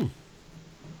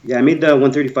 Yeah, I made the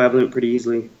 135 limit pretty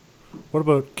easily. What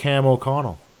about Cam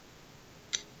O'Connell?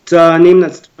 It's a name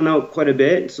that's thrown out quite a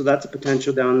bit, so that's a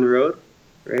potential down the road,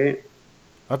 right?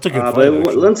 That's a good fight.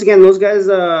 But once again, those guys,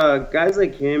 guys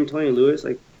like him, Tony Lewis,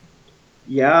 like,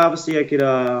 yeah, obviously I could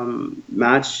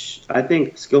match, I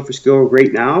think, skill for skill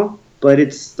right now, but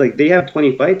it's like they have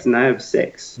 20 fights and I have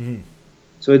 6. Mm-hmm.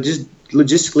 So it just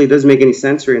logistically doesn't make any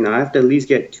sense right now. I have to at least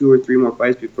get 2 or 3 more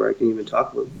fights before I can even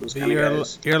talk about those kind of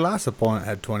guys. Your last opponent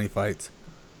had 20 fights.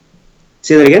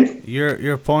 Say that again?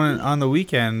 Your opponent on the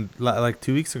weekend, like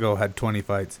 2 weeks ago, had 20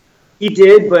 fights. He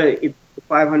did, but it's a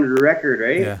 500 record,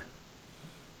 right? Yeah.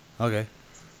 Okay.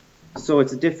 So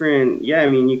it's a different, I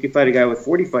mean, you could fight a guy with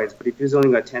 40 fights, but if he's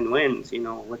only got 10 wins,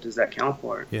 what does that count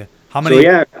for? Yeah. How many? So,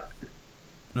 yeah.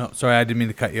 No, sorry, I didn't mean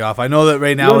to cut you off. I know that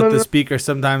right now with the speaker,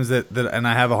 sometimes that and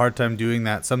I have a hard time doing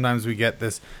that. Sometimes we get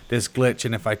this glitch,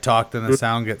 and if I talk, then the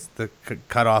sound gets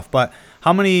cut off. But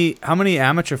how many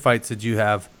amateur fights did you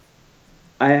have?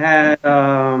 I had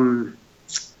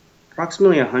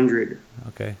approximately 100.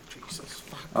 Okay.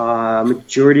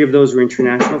 Majority of those were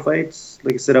international fights.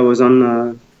 Like I said, I was on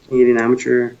the Canadian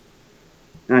amateur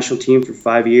national team for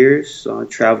 5 years. So I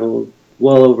traveled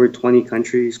well over 20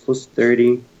 countries, close to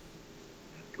 30.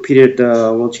 Competed at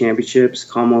the World Championships,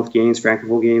 Commonwealth Games,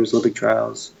 Francophone Games, Olympic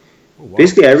trials. Oh, wow.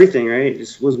 Basically everything, right?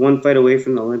 Just was one fight away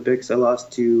from the Olympics. I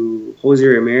lost to Jose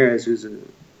Ramirez, who's a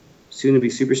soon-to-be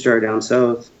superstar down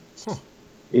south,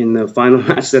 in the final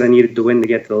match that I needed to win to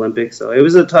get to the Olympics. So it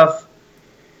was a tough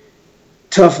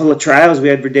trials. We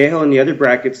had Verdejo in the other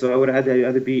bracket, so I would have had to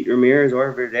either beat Ramirez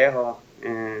or Verdejo.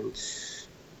 And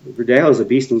Verdejo is a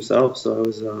beast himself, so it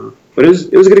was. But it was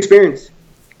a good experience.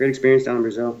 Great experience down in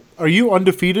Brazil. Are you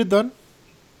undefeated then?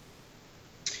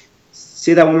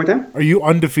 Say that one more time. Are you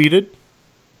undefeated?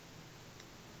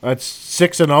 That's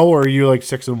 6-0, or are you like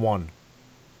 6-1?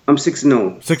 I'm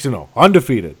 6-0. 6-0,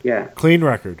 undefeated. Yeah. Clean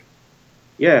record.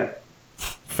 Yeah.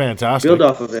 Fantastic. Build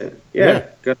off of it. Yeah.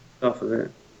 Got off of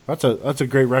it. That's a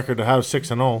great record to have,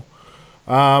 6-0.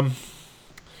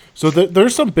 So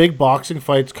there's some big boxing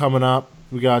fights coming up.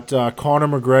 We got Conor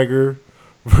McGregor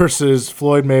versus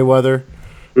Floyd Mayweather.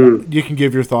 You can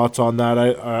give your thoughts on that.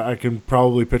 I can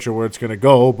probably picture where it's going to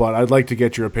go, but I'd like to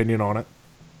get your opinion on it.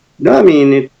 No, I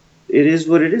mean, it is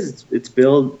what it is. It's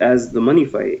billed as the money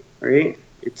fight, right?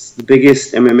 It's the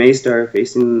biggest MMA star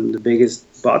facing the biggest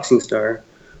boxing star.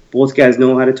 Both guys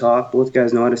know how to talk. Both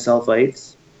guys know how to sell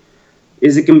fights.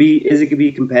 Is it gonna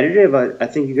be competitive? I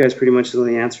think you guys pretty much know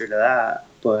the answer to that.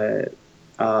 But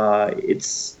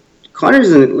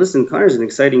Conor's an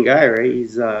exciting guy, right?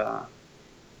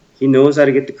 He knows how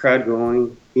to get the crowd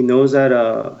going. He knows how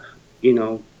to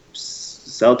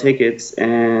sell tickets,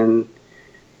 and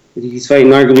he's fighting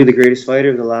arguably the greatest fighter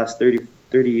of the last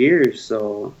 30 years.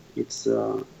 So it's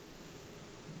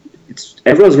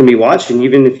everyone's gonna be watching,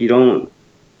 even if you don't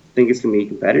think it's gonna be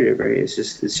competitive, right?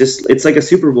 It's like a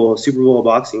Super Bowl of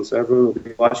boxing. So everyone will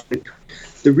be watching.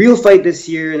 The real fight this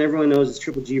year, and everyone knows, is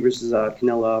Triple G versus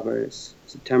Canelo Alvarez,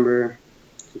 September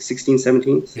 16th,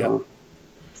 17th. So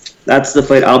that's the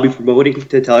fight I'll be promoting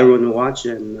to tell everyone to watch,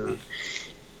 and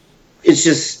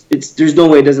there's no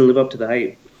way it doesn't live up to the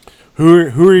hype.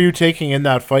 Who are you taking in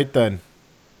that fight then?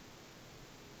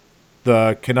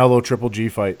 The Canelo Triple G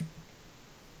fight.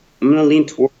 I'm gonna lean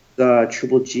towards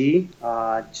Triple G,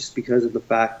 just because of the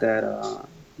fact that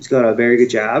he's got a very good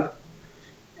jab,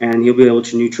 and he'll be able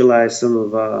to neutralize some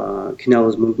of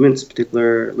Canelo's movements,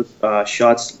 particular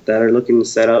shots that are looking to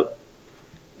set up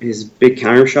his big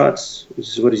counter shots, which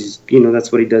is what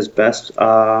that's what he does best.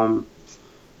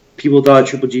 People thought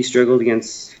Triple G struggled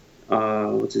against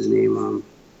what's his name,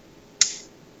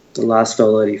 the last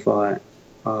fellow that he fought.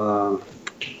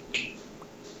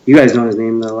 You guys know his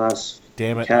name, the last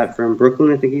cat from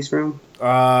Brooklyn, I think he's from.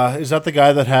 Is that the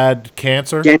guy that had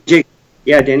cancer? Danny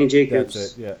Jacobs.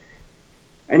 That's it, yeah.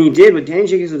 And he did, but Danny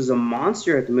Jacobs was a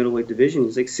monster at the middleweight division.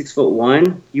 He's like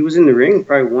 6'1". He was in the ring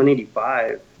probably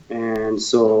 185. And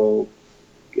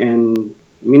I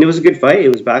mean, it was a good fight. It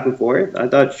was back and forth. I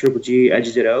thought Triple G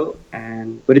edged it out,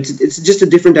 but it's just a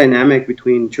different dynamic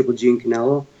between Triple G and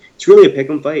Canelo. It's really a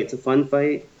pick'em fight. It's a fun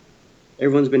fight.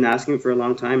 Everyone's been asking for a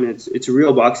long time, and it's a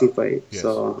real boxing fight. Yes.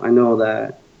 So I know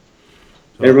that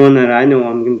everyone that I know,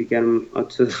 I'm going to be getting up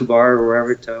to the bar or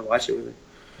wherever to watch it with,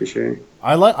 for sure.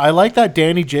 I like that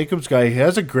Danny Jacobs guy. He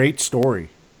has a great story.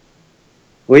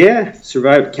 Well, yeah,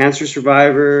 cancer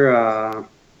survivor.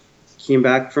 Came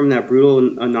back from that brutal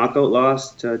knockout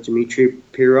loss to Dmitry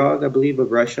Pirog, I believe,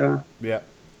 of Russia. Yeah.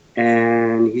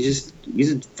 And he's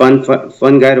a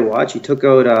fun guy to watch. He took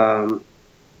out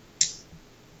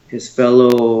his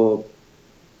fellow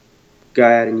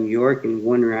guy out of New York in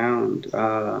one round.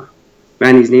 Man,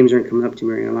 these names aren't coming up to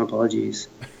me right now. My apologies.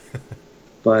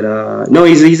 But no,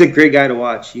 he's a great guy to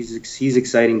watch. He's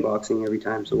exciting boxing every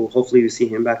time. So hopefully we see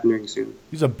him back in the ring soon.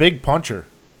 He's a big puncher.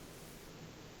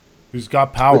 He's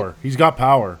got power. Huge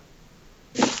power.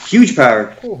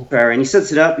 And he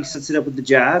sets it up. He sets it up with the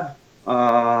jab.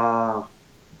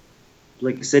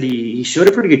 Like I said, he showed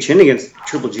a pretty good chin against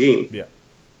Triple G. Yeah.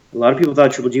 A lot of people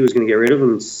thought Triple G was going to get rid of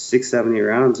him in 6, 7, 8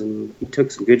 rounds, and he took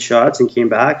some good shots and came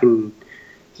back, and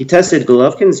he tested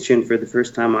Golovkin's chin for the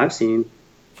first time I've seen.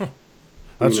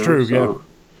 That's true, yeah.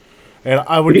 And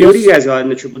I would. What do you guys got in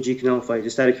the Triple G Canelo fight?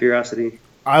 Just out of curiosity.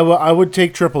 I would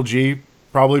take Triple G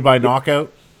probably by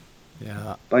knockout.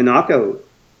 Yeah. By knockout.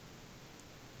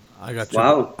 I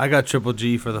got Triple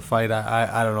G for the fight.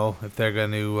 I don't know if they're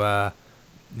going to,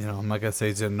 I'm not going to say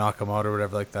he's going to knock him out or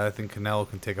whatever like that. I think Canelo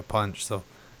can take a punch. So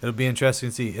it'll be interesting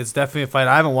to see. It's definitely a fight.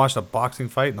 I haven't watched a boxing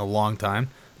fight in a long time,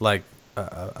 like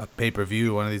a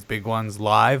pay-per-view, one of these big ones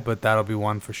live, but that'll be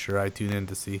one for sure I tune in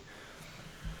to see.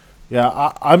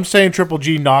 Yeah, I'm saying Triple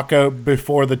G knockout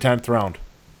before the 10th round.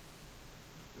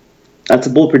 That's a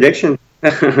bold prediction.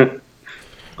 I'm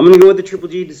going to go with the Triple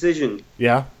G decision.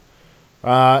 Yeah.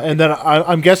 And then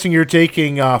I'm guessing you're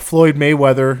taking Floyd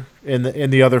Mayweather in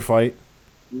the other fight.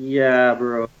 Yeah,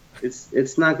 bro.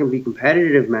 It's not going to be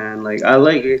competitive, man. Like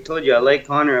I told you, I like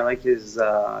Conor. I like his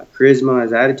charisma,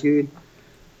 his attitude.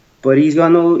 But he's got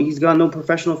no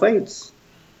professional fights.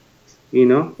 You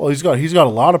know? Well, he's got a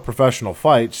lot of professional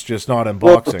fights, just not in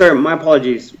boxing. Sorry, my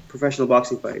apologies. Professional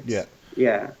boxing fights. Yeah.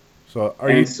 Yeah. So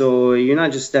so you're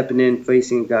not just stepping in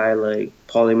facing a guy like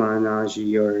Paulie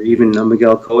Malignaggi or even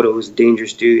Miguel Cotto, who's a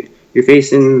dangerous dude. You're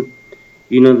facing,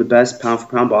 the best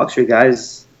pound-for-pound boxer.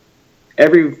 Guys,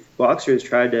 every boxer has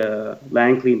tried to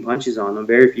land clean punches on them.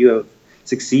 Very few have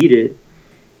succeeded.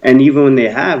 And even when they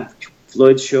have,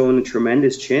 Floyd's shown a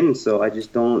tremendous chin, so I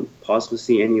just don't possibly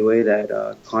see any way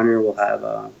that Conor will have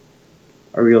a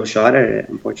real shot at it,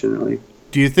 unfortunately.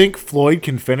 Do you think Floyd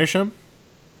can finish him?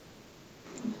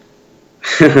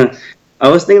 I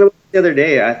was thinking about it the other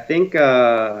day. I think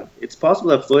it's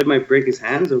possible that Floyd might break his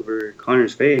hands over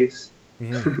Conor's face.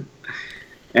 Mm-hmm.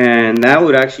 And that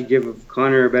would actually give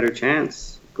Conor a better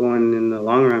chance going in the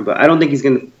long run. But I don't think he's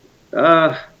going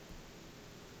to...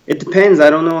 it depends. I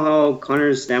don't know how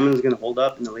Conor's stamina is going to hold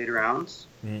up in the later rounds,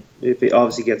 if it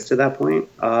obviously gets to that point.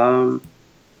 I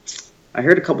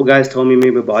heard a couple guys tell me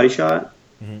maybe a body shot.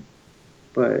 Mm-hmm.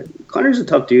 But Conor's a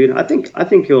tough dude. I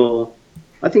think he'll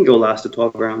last to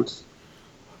 12 rounds.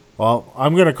 Well,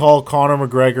 I'm going to call Conor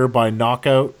McGregor by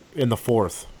knockout in the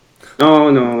 4th.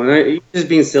 Oh, no. You're just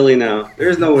being silly now.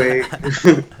 There's no way.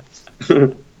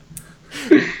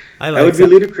 That would be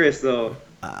ludicrous, though.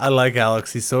 I like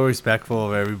Alex. He's so respectful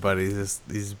of everybody.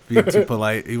 He's being too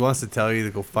polite. He wants to tell you to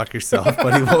go fuck yourself,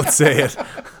 but he won't say it.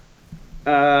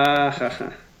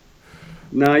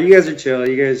 No, you guys are chill.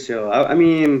 You guys chill. I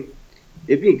mean,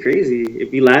 it'd be crazy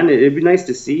if he landed. It'd be nice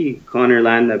to see Connor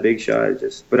land that big shot.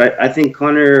 But I think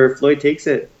Floyd takes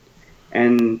it.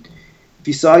 And if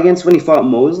you saw against when he fought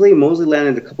Mosley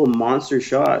landed a couple monster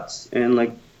shots, and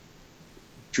like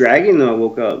Dragon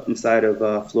woke up inside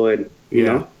of Floyd. You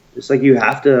know, it's like you're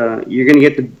gonna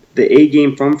get the A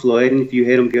game from Floyd, and if you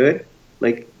hit him good,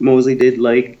 like Mosley did,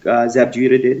 like Zab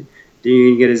Judah did, then you're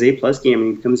gonna get his A+ game, and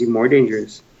he becomes even more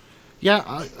dangerous.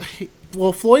 Yeah,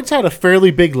 well, Floyd's had a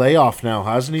fairly big layoff now,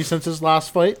 hasn't he, since his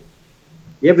last fight?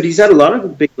 Yeah, but he's had a lot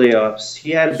of big layoffs. He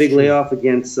had a big layoff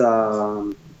against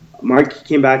Mark. He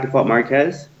came back and fought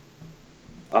Marquez.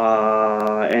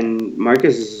 And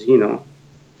Marquez is,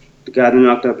 the guy that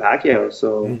knocked out Pacquiao.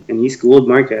 So, and he schooled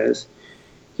Marquez.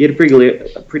 He had a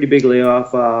pretty big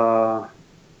layoff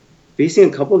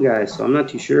facing a couple guys. So I'm not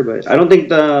too sure, but I don't think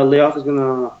the layoff is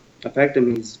gonna affect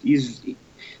him. He's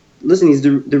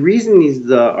the reason he's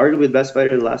arguably the best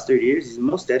fighter of the last 30 years. He's the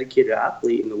most dedicated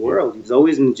athlete in the world. He's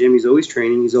always in the gym. He's always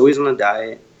training. He's always on a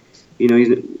diet. He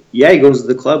goes to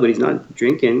the club, but he's not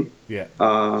drinking. Yeah.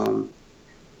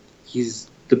 He's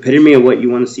the epitome of what you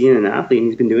want to see in an athlete, and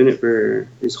he's been doing it for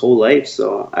his whole life.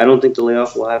 So I don't think the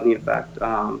layoff will have any effect.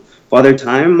 Father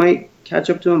Time might catch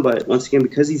up to him, but once again,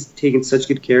 because he's taken such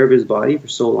good care of his body for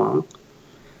so long,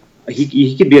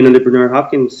 he could be another Bernard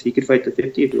Hopkins. He could fight to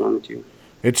 50 if he wanted to.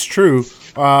 It's true.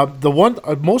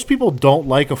 Most people don't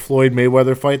like a Floyd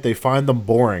Mayweather fight. They find them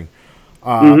boring.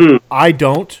 I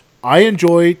don't. I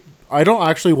don't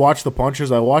actually watch the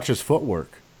punches. I watch his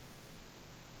footwork.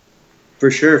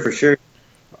 For sure.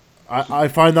 I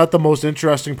find that the most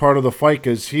interesting part of the fight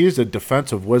because he is a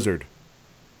defensive wizard.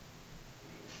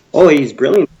 Oh, he's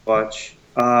brilliant to watch.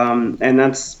 And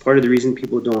that's part of the reason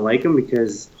people don't like him,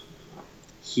 because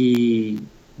he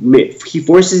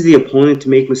forces the opponent to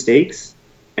make mistakes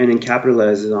and then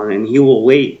capitalizes on it. And he will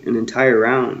wait an entire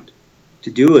round to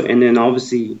do it. And then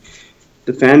obviously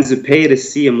the fans that pay to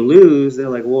see him lose, they're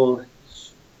like, well,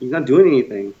 he's not doing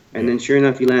anything. And then sure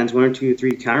enough, he lands 1 or 2 or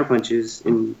 3 counter punches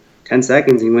in 10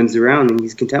 seconds. And he wins the round, and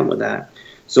he's content with that.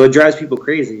 So it drives people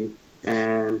crazy.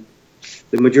 And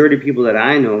the majority of people that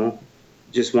I know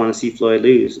just want to see Floyd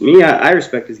lose. Me, I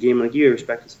respect his game like you. I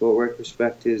respect his footwork,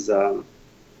 respect his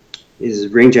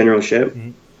ring generalship.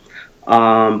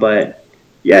 But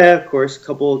yeah, of course, a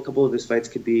couple of his fights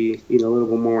could be a little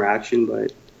bit more action,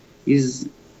 but he's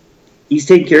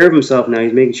taking care of himself now.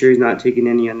 He's making sure he's not taking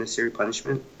any unnecessary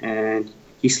punishment, and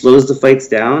he slows the fights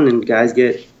down, and guys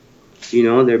get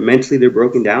they're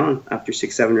broken down after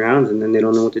 6-7 rounds, and then they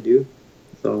don't know what to do.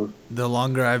 So the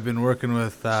longer I've been working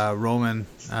with Roman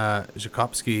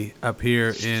Jakobski up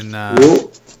here in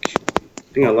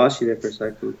I think I lost you there for a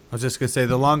second. I was just going to say,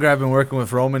 the longer I've been working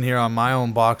with Roman here on my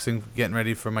own boxing, getting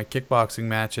ready for my kickboxing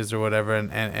matches or whatever,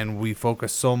 and we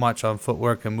focus so much on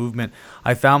footwork and movement,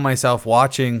 I found myself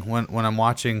watching, when I'm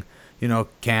watching,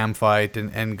 Cam fight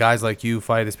and guys like you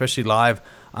fight, especially live,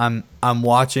 I'm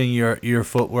watching your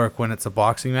footwork when it's a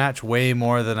boxing match way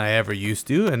more than I ever used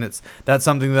to, and that's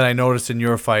something that I noticed in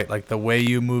your fight, like the way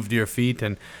you moved your feet,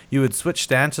 and you would switch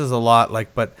stances a lot,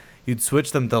 but you'd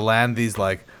switch them to land these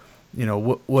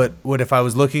what if I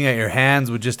was looking at your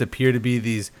hands would just appear to be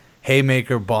these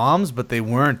haymaker bombs, but they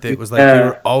weren't. It was like you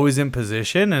were always in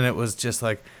position, and it was just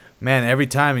like, man, every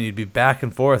time, and you'd be back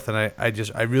and forth, and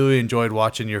I really enjoyed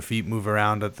watching your feet move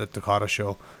around at the Takata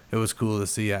show. It was cool to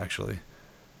see, actually.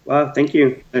 Well, thank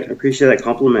you. I appreciate that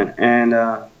compliment. And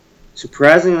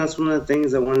surprisingly, that's one of the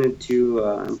things I wanted to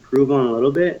improve on a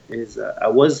little bit, is I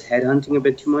was headhunting a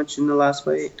bit too much in the last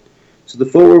fight. So the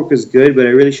footwork was good, but I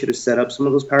really should have set up some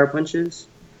of those power punches.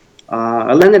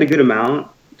 I landed a good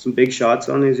amount, some big shots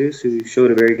on Jesus, who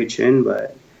showed a very good chin,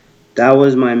 but that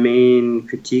was my main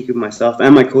critique of myself.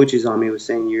 And my coaches on me was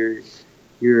saying,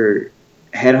 you're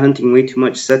headhunting way too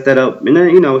much. Set that up. And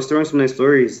then, I was throwing some nice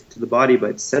flurries to the body,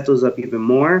 but set those up even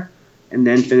more and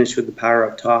then finish with the power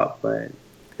up top. But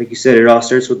like you said, it all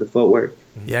starts with the footwork.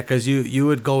 Yeah, because you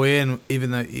would go in,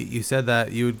 even though you said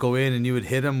that, you would go in and you would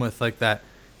hit him with like that.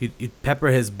 You'd pepper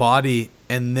his body,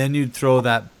 and then you'd throw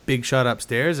that big shot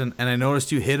upstairs. And I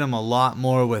noticed you hit him a lot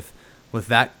more with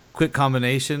that quick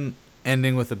combination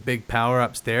ending with a big power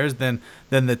upstairs than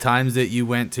the times that you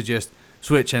went to just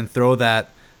switch and throw that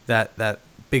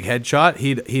big headshot.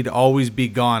 He'd always be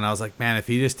gone. I was like, man, if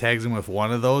he just tags him with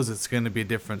one of those, it's going to be a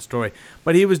different story.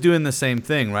 But he was doing the same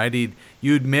thing, right?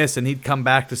 You'd miss, and he'd come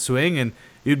back to swing,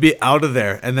 you'd be out of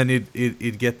there, and then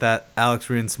you'd get that Alex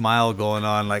Rynn smile going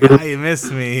on, like, "Ah, you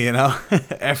missed me,"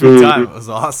 Every time. It was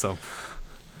awesome.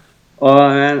 Oh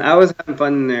man, I was having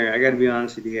fun in there. I got to be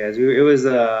honest with you guys. It was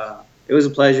a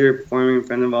pleasure performing in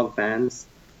front of all the fans.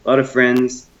 A lot of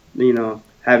friends,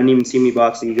 haven't even seen me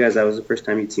box like you guys. That was the first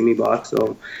time you'd see me box,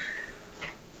 so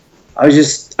I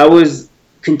was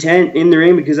content in the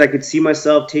ring because I could see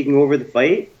myself taking over the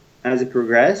fight as it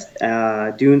progressed,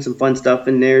 doing some fun stuff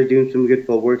in there, doing some good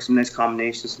footwork, some nice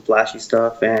combinations, some flashy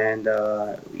stuff, and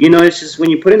it's just when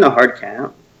you put in a hard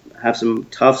camp, have some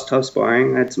tough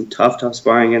sparring. I had some tough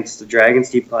sparring against the Dragon,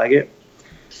 Steve Plaggett.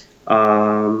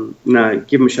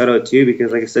 Give him a shout out too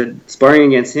because, like I said, sparring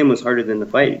against him was harder than the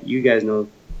fight. You guys know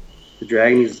the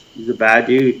Dragon; he's a bad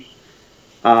dude.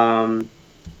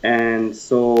 And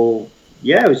so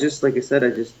yeah, it was just like I said.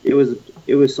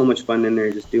 It was so much fun in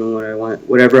there, just doing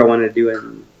whatever I wanted to do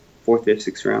in fourth, fifth,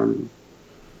 sixth round.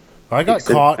 I got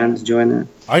caught. Fans enjoying that.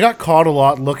 I got caught a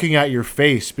lot looking at your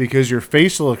face because your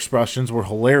facial expressions were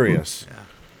hilarious.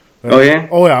 Yeah. Oh yeah.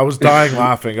 Oh yeah, I was dying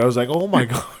laughing. I was like, "Oh my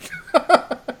god."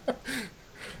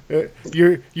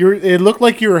 It looked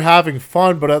like you were having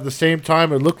fun, but at the same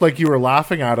time, it looked like you were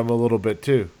laughing at him a little bit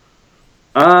too.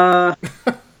 I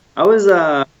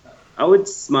would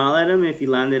smile at him if he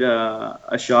landed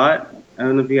a shot. I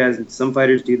don't know if you guys, some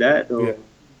fighters do that. They'll,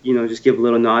 just give a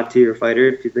little nod to your fighter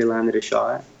if they landed a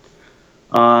shot.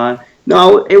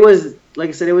 No, it was, like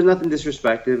I said, it was nothing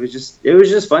disrespectful. It was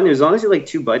just fun. It was honestly like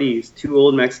two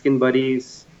old Mexican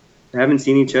buddies, haven't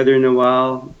seen each other in a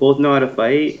while, both know how to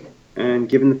fight, and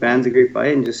giving the fans a great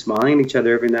fight and just smiling at each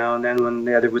other every now and then when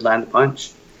the other would land a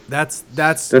punch. That's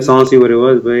honestly what it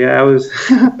was. But yeah, I was.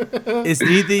 It's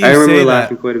neat that you I remember say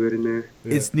laughing that. quite a bit in there.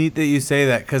 Yeah. It's neat that you say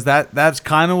that because that's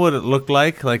kind of what it looked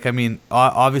like. Like, I mean,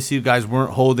 obviously you guys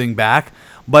weren't holding back,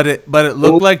 but it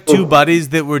looked like two buddies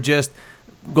that were just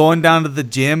going down to the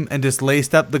gym and just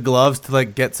laced up the gloves to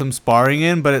like get some sparring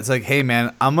in. But it's like, hey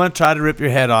man, I'm gonna try to rip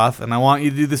your head off, and I want you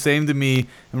to do the same to me,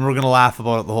 and we're gonna laugh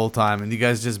about it the whole time. And you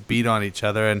guys just beat on each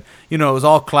other, and it was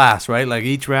all class, right? Like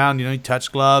each round, you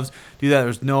touch gloves, do that.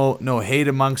 There's no hate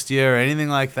amongst you or anything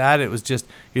like that. It was just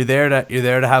you're there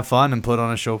to have fun and put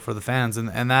on a show for the fans,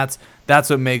 and that's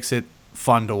what makes it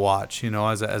fun to watch.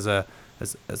 As a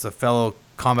fellow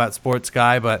combat sports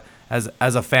guy, but as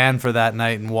a fan for that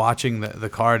night and watching the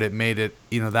card, it made it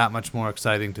that much more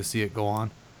exciting to see it go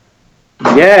on.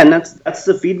 Yeah, and that's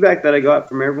the feedback that I got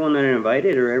from everyone that I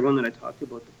invited or everyone that I talked to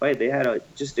about the fight. They had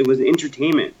it was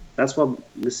entertainment. That's what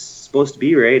this is supposed to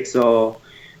be, right? So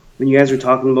when you guys were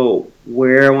talking about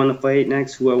where I want to fight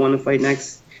next, who I want to fight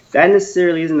next, that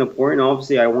necessarily isn't important.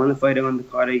 Obviously, I want to fight on the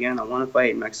card again. I want to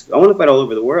fight in Mexico. I want to fight all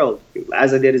over the world,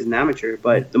 as I did as an amateur.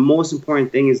 But the most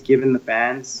important thing is giving the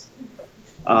fans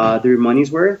their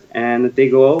money's worth, and that they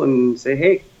go out and say,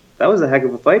 hey, that was a heck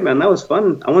of a fight, man. That was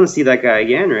fun. I want to see that guy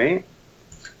again, right?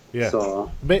 Yeah.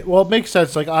 So, well, it makes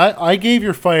sense. Like I gave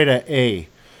your fight an A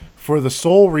for the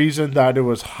sole reason that it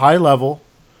was high level,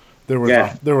 there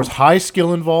was high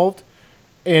skill involved,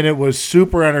 and it was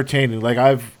super entertaining. Like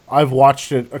I've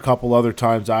watched it a couple other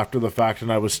times after the fact,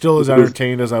 and I was still as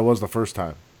entertained as I was the first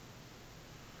time.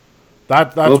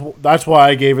 That's why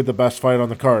I gave it the best fight on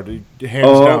the card,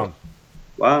 hands down.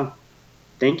 Wow,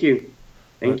 thank you.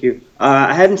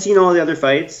 I haven't seen all the other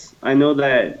fights. I know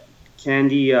that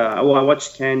Candy. I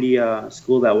watched Candy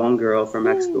school that one girl from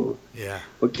Mexico. Yeah.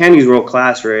 But Candy's world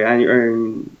class, right? I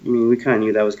mean, we kind of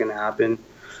knew that was going to happen.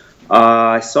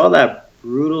 I saw that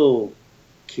brutal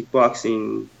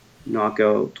kickboxing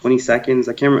knockout, 20 seconds.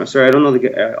 I can't remember. Sorry, I don't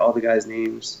know all the guys'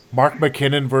 names. Mark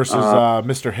McKinnon versus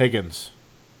Mr. Higgins.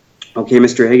 Okay,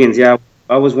 Mr. Higgins. Yeah,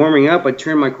 I was warming up. I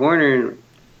turned my corner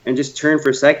and just turned for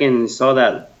a second and saw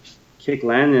that kick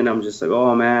land, and I'm just like,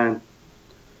 oh man,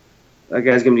 that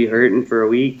guy's gonna be hurting for a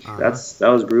week. That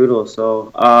was brutal.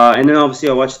 So and then obviously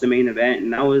I watched the main event,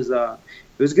 and that was it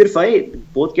was a good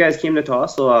fight. Both guys came to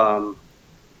toss. So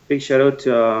big shout out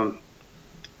to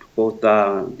both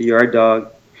the Yard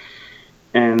Dog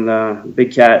and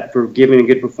Big Cat for giving a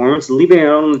good performance and leaving it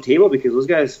out on the table, because those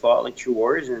guys fought like true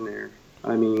warriors in there.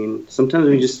 I mean, sometimes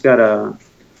we just gotta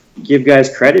give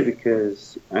guys credit,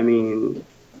 because I mean,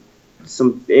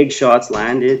 some big shots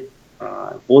landed.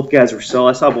 Both guys were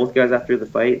I saw both guys after the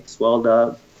fight, swelled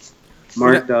up,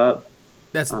 marked up.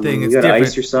 That's the thing. You It's gotta different.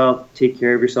 ice yourself, take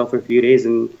care of yourself for a few days,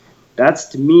 and that's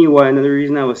to me why another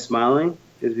reason I was smiling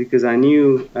is because I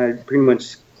knew I'd pretty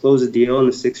much close the deal in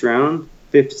the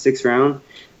fifth, sixth round,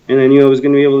 and I knew I was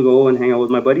going to be able to go and hang out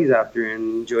with my buddies after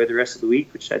and enjoy the rest of the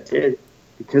week, which I did.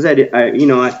 Because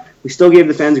we still gave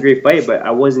the fans a great fight, but I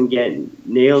wasn't getting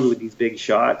nailed with these big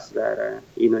shots that that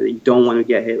you don't want to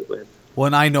get hit with. Well,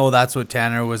 and I know that's what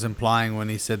Tanner was implying when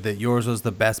he said that yours was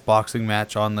the best boxing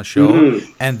match on the show,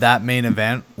 and that main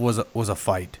event was a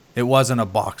fight. It wasn't a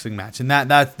boxing match, and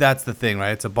that's the thing,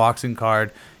 right? It's a boxing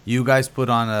card. You guys put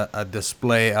on a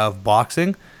display of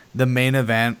boxing. The main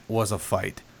event was a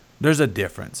fight. There's a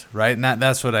difference, right? And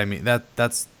that's what I mean.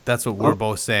 That's what we're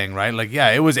both saying, right? Like, yeah,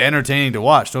 it was entertaining to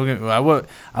watch. Don't get me,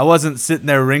 I wasn't sitting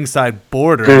there ringside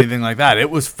bored or anything like that.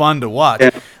 It was fun to watch.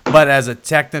 But as a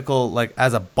technical, like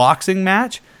as a boxing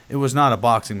match, it was not a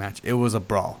boxing match. It was a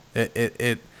brawl.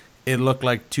 It looked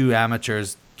like two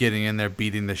amateurs getting in there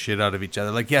beating the shit out of each other.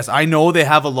 Like, yes, I know they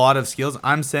have a lot of skills.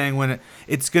 I'm saying when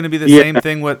it's going to be the same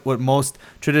thing what most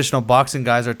traditional boxing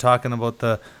guys are talking about,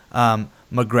 the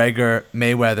McGregor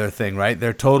Mayweather thing, right?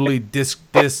 They're totally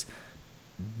discrediting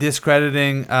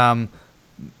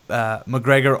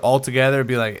McGregor altogether.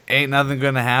 Be like, ain't nothing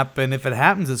gonna happen. If it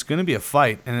happens, it's gonna be a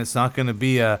fight, and it's not gonna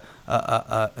be a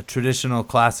traditional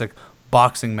classic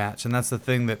boxing match. And that's the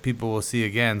thing that people will see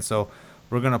again. So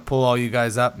we're gonna pull all you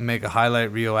guys up and make a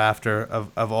highlight reel after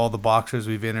of all the boxers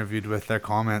we've interviewed with their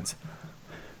comments.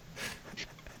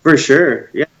 For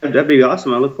sure. Yeah, that'd be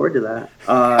awesome. I look forward to that.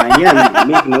 Yeah,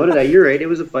 make note of that. You're right. It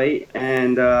was a fight,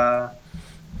 and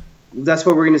that's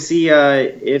what we're gonna see.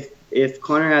 If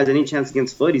Conor has any chance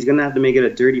against Floyd, he's gonna have to make it a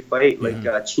dirty fight, like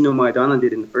Chino Maidana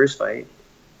did in the first fight.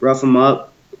 Rough him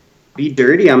up, be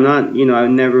dirty. I'm not, I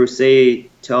would never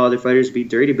tell other fighters to be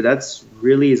dirty, but that's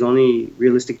really his only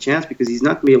realistic chance because he's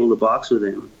not gonna be able to box with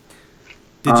him.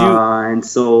 And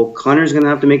so Conor's gonna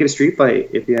have to make it a street fight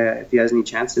if he has any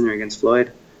chance in there against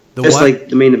Floyd. Like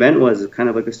the main event was kind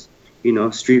of like a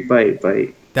street fight.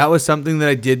 That was something that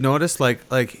I did notice, like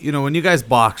when you guys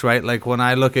box, right? Like when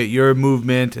I look at your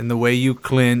movement and the way you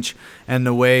clinch and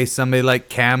the way somebody like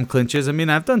Cam clinches. I mean,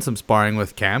 I've done some sparring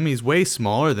with Cam. He's way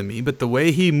smaller than me, but the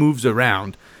way he moves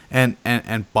around and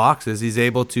boxes, he's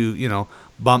able to,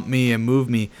 bump me and move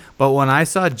me. But when I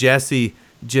saw Jesse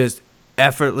just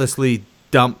effortlessly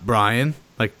dump Brian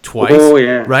like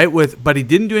twice, right? But he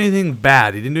didn't do anything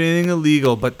bad. He didn't do anything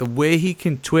illegal. But the way he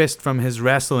can twist from his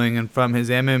wrestling and from his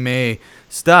MMA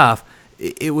stuff,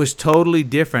 it was totally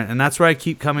different. And that's where I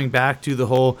keep coming back to the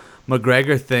whole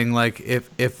McGregor thing. Like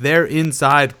if they're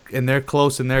inside and they're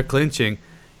close and they're clinching,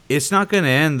 it's not going to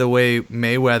end the way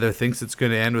Mayweather thinks it's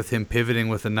going to end with him pivoting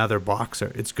with another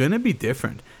boxer. It's going to be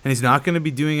different. And he's not going to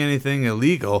be doing anything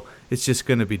illegal. It's just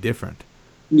going to be different.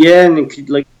 Yeah, and it could,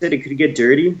 like I said, it could get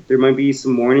dirty. There might be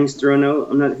some warnings thrown out.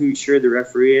 I'm not who sure the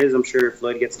referee is. I'm sure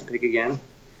Floyd gets to pick again.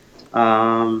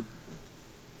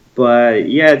 But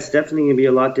yeah, it's definitely gonna be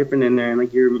a lot different in there. And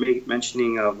like you're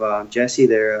mentioning of Jesse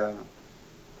there,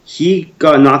 he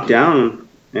got knocked down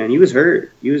and he was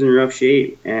hurt. He was in rough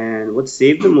shape, and what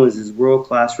saved him was his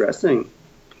world-class wrestling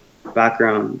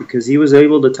background because he was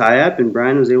able to tie up and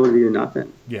Brian was able to do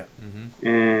nothing. Yeah. Mm-hmm.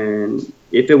 And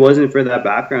if it wasn't for that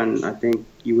background, I think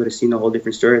you would have seen a whole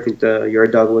different story. I think the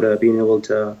Yard Dog would have been able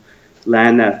to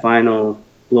land that final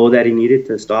blow that he needed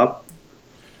to stop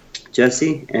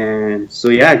Jesse. And so,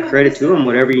 yeah, credit to him,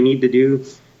 whatever you need to do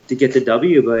to get the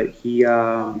W. But he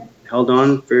held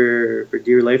on for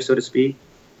dear life, so to speak.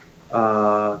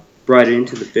 Brought it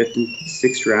into the 5th and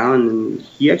 6th round, and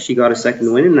he actually got a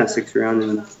second win in that 6th round.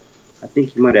 And I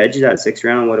think he might have edged that 6th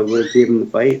round, what it would have given him the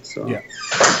fight. So.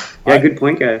 Yeah, good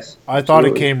point, guys. I thought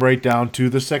it came right down to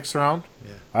the 6th round.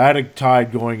 Yeah. I had it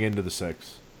tied going into the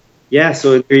 6th. Yeah,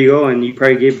 so there you go, and you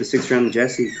probably gave the 6th round to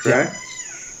Jesse, correct?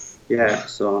 Yeah,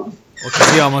 so.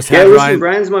 Okay, he almost had listen,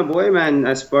 Brian's my boy, man.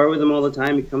 I spar with him all the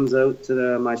time. He comes out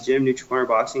to my gym, Neutral Corner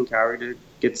Boxing Tower, to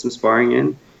get some sparring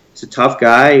in. He's a tough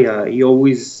guy. He's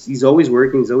always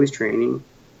working. He's always training.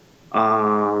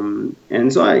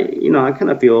 And so I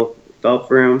kind of felt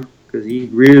for him because he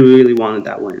really, really wanted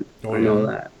that win. I know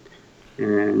that.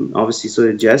 And obviously so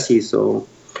did Jesse. So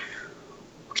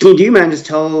what can you do, man? Just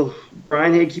tell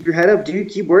Brian, hey, keep your head up, dude.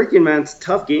 Keep working, man. It's a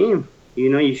tough game. You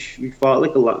fought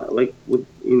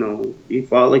you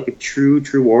fought like a true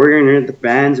warrior, and the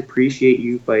fans appreciate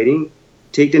you fighting.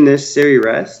 Take the necessary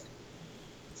rest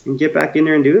and get back in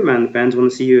there and do it, man. The fans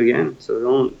want to see you again.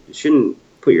 So you shouldn't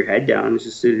put your head down. It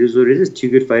is what it is. Two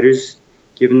good fighters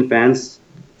giving the fans,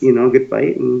 a good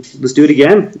fight, and let's do it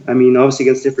again. I mean, obviously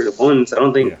against different opponents. I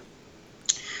don't think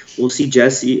we'll see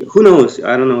Jesse. Who knows?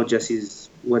 I don't know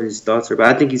what his thoughts are, but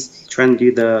I think he's trying to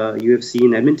do the UFC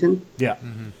in Edmonton. Yeah.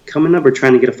 Mm-hmm. Coming up, or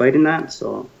trying to get a fight in that.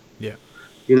 So yeah,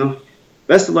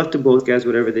 best of luck to both guys,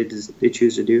 whatever they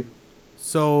choose to do.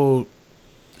 So,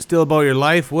 still about your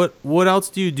life, what else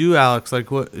do you do, Alex? Like,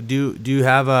 what do you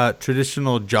have a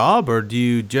traditional job, or do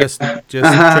you just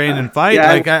train and fight?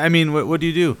 Yeah, like, I mean, what do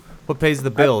you do? What pays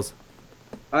the bills?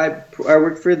 I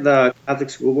work for the Catholic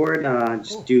School Board.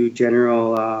 Just do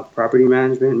general property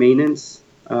management, maintenance.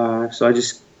 So I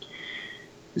just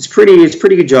it's pretty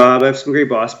good job. I have some great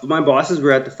bosses. But my bosses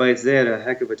were at the fights. They had a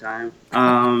heck of a time.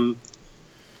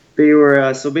 They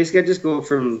were so basically I just go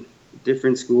from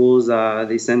different schools.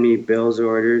 They send me bills or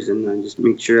orders, and I just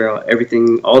make sure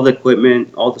everything, all the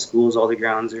equipment, all the schools, all the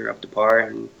grounds are up to par,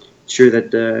 and ensure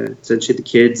that essentially the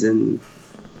kids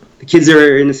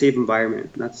are in a safe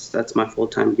environment. That's my full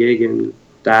time gig, and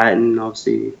that, and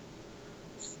obviously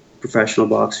professional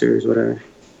boxers, what I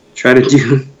try to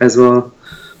do as well.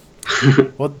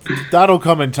 Well, that'll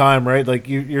come in time, right? Like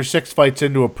you're 6 fights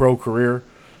into a pro career,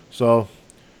 so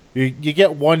you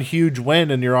get one huge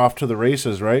win and you're off to the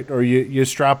races, right? Or you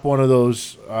strap one of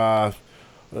those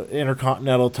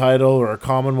intercontinental title or a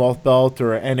Commonwealth belt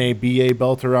or an NABA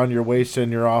belt around your waist,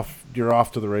 and you're off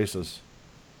to the races.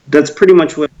 That's pretty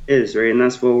much what it is, right? And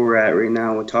that's where we're at right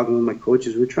now. We're talking with my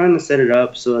coaches. We're trying to set it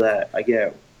up so that I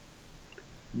get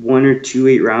 1 or 2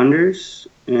 8-rounders.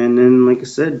 And then, like I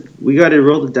said, we got to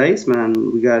roll the dice,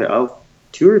 man. We got to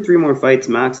 2 or 3 more fights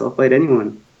max. I'll fight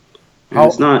anyone. And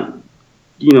it's not,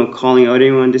 calling out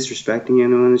anyone, disrespecting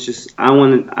anyone. It's just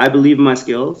I believe in my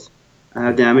skills. I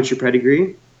have the amateur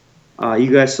pedigree.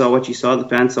 You guys saw what you saw. The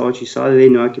fans saw what you saw. They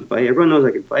know I can fight. Everyone knows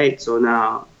I can fight. So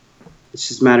now it's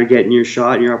just a matter of getting your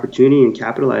shot and your opportunity and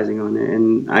capitalizing on it.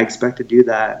 And I expect to do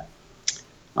that.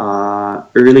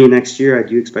 Early next year, I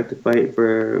do expect to fight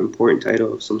for an important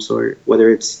title of some sort, whether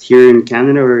it's here in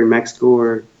Canada or in Mexico,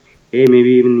 or hey, maybe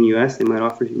even in the US. They might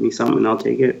offer me something, and I'll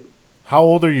take it. How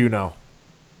old are you now?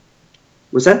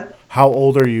 What's that? How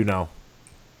old are you now?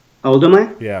 How old am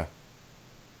I? Yeah.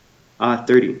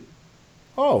 30.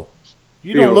 Oh,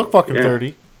 you don't look fucking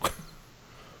 30.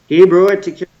 Hey, bro, I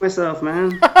take care of myself,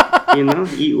 man.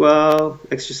 Eat well,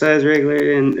 exercise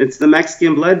regularly, and it's the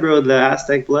Mexican blood, bro, the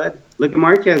Aztec blood. Look at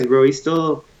Marquez, bro. He's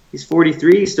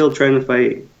 43. He's still trying to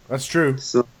fight. That's true.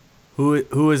 So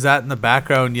Who is that in the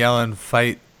background yelling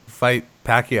fight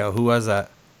Pacquiao? Who was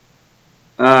that?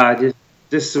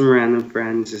 Just some random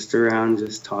friends just around,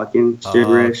 just talking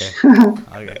gibberish.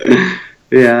 Okay.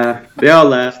 Yeah, they all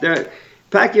left.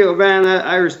 Pacquiao, man,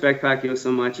 I respect Pacquiao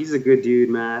so much. He's a good dude,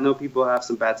 man. I know people have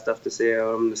some bad stuff to say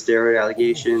about him, the steroid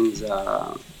allegations,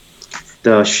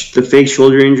 the fake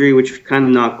shoulder injury, which kind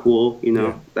of not cool.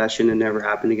 That shouldn't have never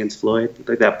happened against Floyd.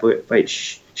 Like that fight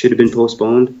should have been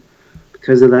postponed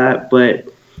because of that.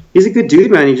 But he's a good dude,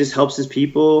 man. He just helps his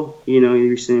people. He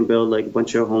recently built like a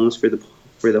bunch of homes for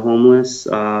the homeless,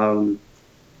 and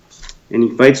he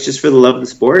fights just for the love of the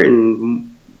sport.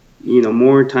 And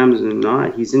more times than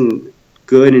not, he's in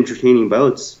good, entertaining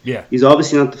bouts. Yeah. He's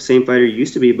obviously not the same fighter he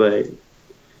used to be, but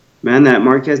man, that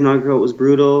Marquez knockout was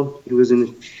brutal. He was in a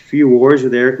few wars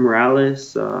with Eric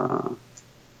Morales,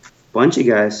 bunch of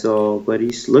guys. But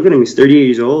look at him. He's 38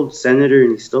 years old, senator,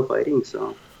 and he's still fighting.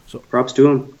 So props to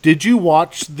him. Did you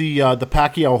watch the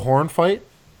Pacquiao Horn fight?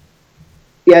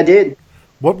 Yeah, I did.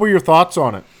 What were your thoughts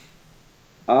on it?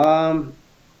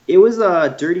 It was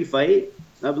a dirty fight.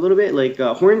 A little bit. Like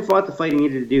Horn fought the fight he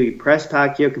needed to do. He pressed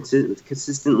Pacquiao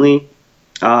consistently.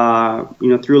 Threw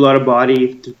a lot of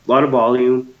body, a lot of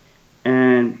volume.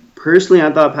 And personally,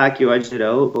 I thought Pacquiao edged it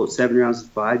out about 7 rounds to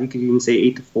 5. You could even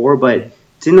say 8-4. But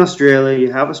it's in Australia.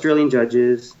 You have Australian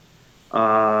judges.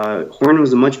 Horn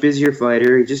was a much busier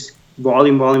fighter. He just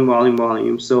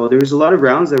volume. So there was a lot of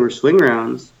rounds that were swing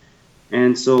rounds.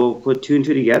 And so put 2 and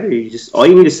 2 together. All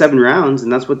you need is 7 rounds,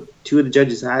 and that's what 2 of the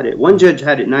judges had it. One judge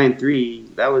had it 9-3.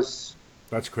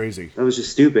 That's crazy. That was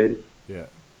just stupid. Yeah.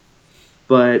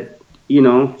 But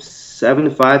 7-5,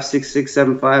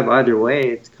 6-6, 7-5. Either way,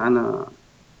 it's kind of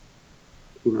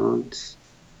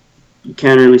you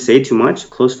can't really say too much.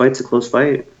 Close fight's a close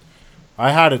fight. I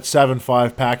had it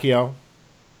 7-5 Pacquiao.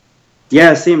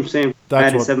 Yeah, same. I had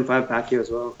That's a 7-5 Pacquiao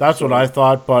as well. That's what I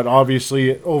thought, but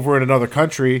obviously over in another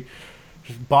country,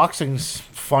 boxing's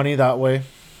funny that way.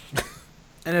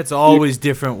 And it's always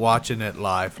different watching it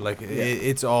live. Like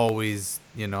it's always,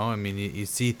 you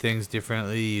see things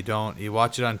differently. You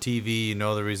watch it on TV, you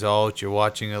know the result. You're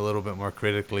watching a little bit more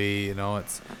critically.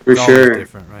 It's For always sure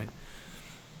different, right?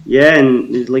 Yeah,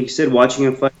 and like you said, watching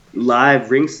a fight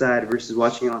live ringside versus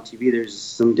watching it on TV, there's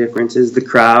some differences. The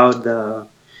crowd,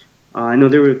 I know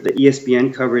there was the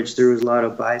ESPN coverage. There was a lot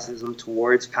of biasism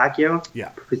towards Pacquiao,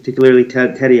 particularly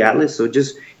Teddy Atlas. So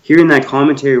just hearing that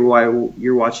commentary while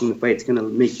you're watching the fight, it's going to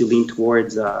make you lean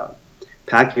towards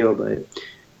Pacquiao. But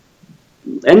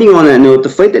ending on that note, the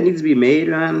fight that needs to be made,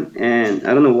 man, and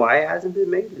I don't know why it hasn't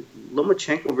been made, is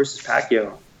Lomachenko versus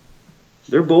Pacquiao.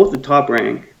 They're both the top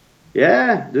rank.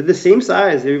 Yeah, they're the same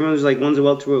size. Everyone's like, one's a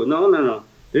welterweight. No.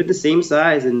 They're the same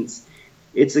size, and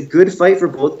it's a good fight for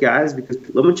both guys because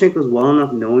Lomachenko's well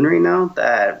enough known right now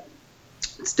that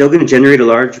it's still going to generate a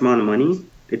large amount of money.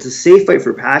 It's a safe fight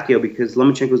for Pacquiao because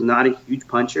Lomachenko's not a huge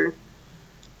puncher.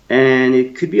 And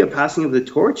it could be a passing of the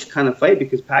torch kind of fight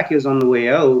because Pacquiao's on the way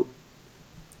out.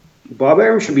 Bob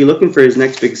Arum should be looking for his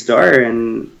next big star.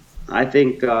 And I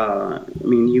think, he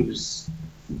was,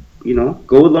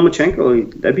 go with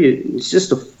Lomachenko. It's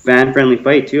just a fan-friendly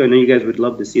fight, too. I know you guys would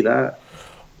love to see that.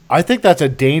 I think that's a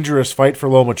dangerous fight for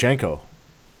Lomachenko.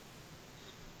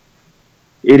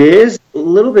 It is a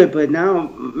little bit, but now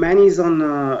Manny's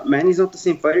not the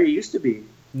same fighter he used to be.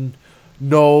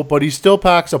 No, but he still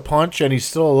packs a punch, and he's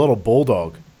still a little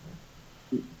bulldog.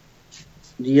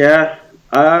 Yeah,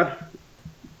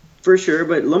 for sure.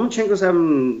 But Lomachenko's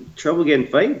having trouble getting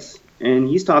fights, and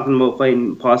he's talking about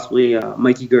fighting possibly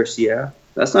Mikey Garcia.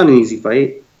 That's not an easy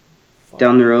fight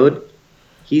down the road.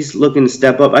 He's looking to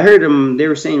step up. I heard they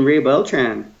were saying Ray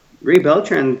Beltran.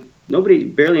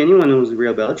 Barely anyone knows who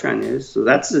Ray Beltran is. So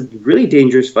that's a really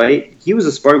dangerous fight. He was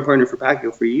a sparring partner for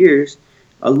Pacquiao for years.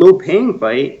 A low-paying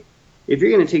fight. If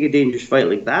you're going to take a dangerous fight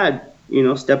like that,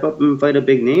 step up and fight a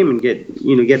big name and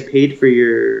get paid for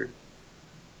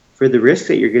the risk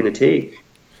that you're going to take.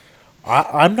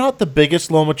 I'm not the biggest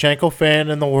Lomachenko fan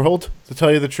in the world, to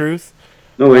tell you the truth.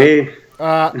 No way.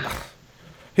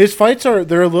 His fights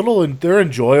they're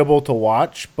enjoyable to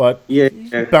watch, but Yeah.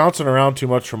 he's bouncing around too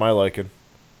much for my liking.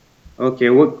 Okay,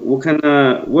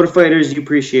 what fighters do you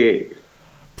appreciate?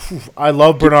 I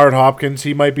love Bernard Hopkins.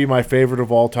 He might be my favorite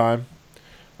of all time.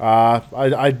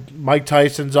 Mike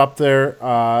Tyson's up there.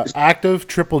 Active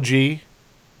Triple G.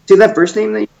 See that first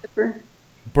name that you said for?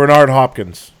 Bernard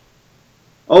Hopkins.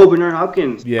 Oh, Bernard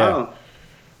Hopkins. Yeah.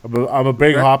 Oh. I'm a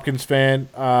big Hopkins fan.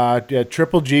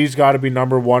 Triple G's got to be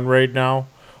number one right now.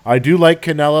 I do like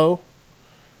Canelo.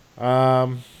 I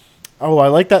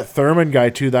like that Thurman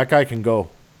guy too. That guy can go.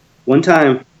 One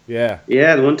time. Yeah.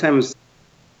 Yeah, the one time was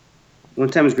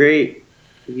great.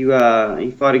 He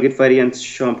fought a good fight against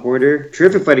Sean Porter.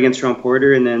 Terrific fight against Sean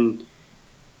Porter, and then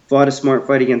fought a smart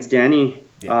fight against Danny.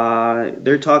 Yeah.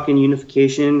 They're talking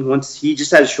unification. Once he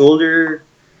just had some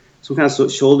kind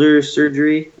of shoulder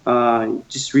surgery.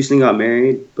 Just recently got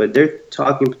married, but they're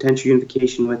talking potential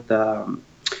unification with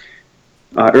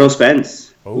Earl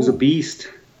Spence, who's a beast.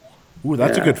 Ooh,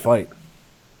 that's a good fight.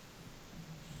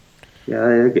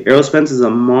 Yeah, Errol Spence is a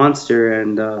monster,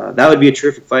 and that would be a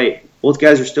terrific fight. Both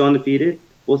guys are still undefeated.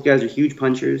 Both guys are huge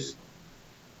punchers.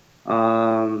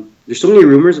 There's so many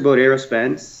rumors about Errol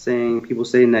Spence, people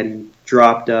saying that he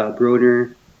dropped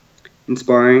Broner in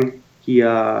sparring. He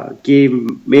gave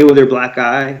Mayweather a black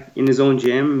eye in his own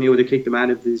gym. Mayweather kicked him out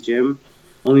of his gym,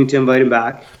 only to invite him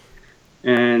back,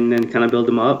 and then kind of build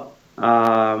him up.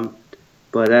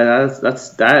 But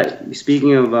that's that.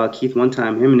 Speaking of Keith, one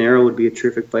time, him and Errol would be a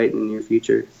terrific fight in the near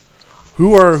future.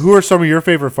 Who are some of your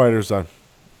favorite fighters then?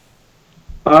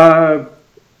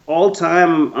 All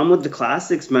time, I'm with the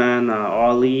classics, man.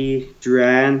 Ali,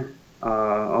 Duran,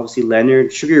 obviously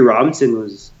Leonard. Sugar Ray Robinson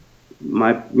was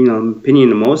my opinion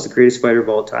the greatest fighter of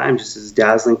all time. Just his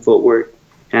dazzling footwork,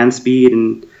 hand speed,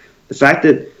 and the fact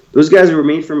that those guys were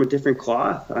made from a different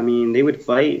cloth. I mean, they would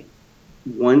fight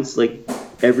once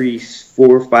every 4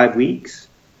 or 5 weeks,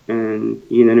 and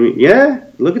you know what I mean. Yeah,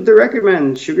 look at the record,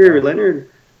 man.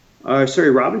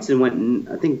 Robinson went,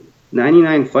 I think,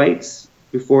 99 fights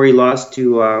before he lost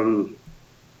to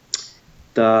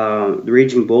the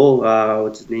Raging Bull.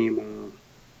 What's his name?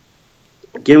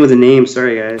 Again with a name.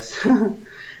 Sorry, guys.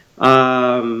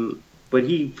 But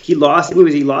he lost.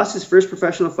 Anyways, he lost his first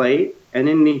professional fight, and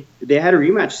then they had a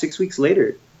rematch 6 weeks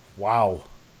later. Wow.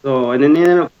 So, and then they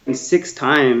ended up fighting 6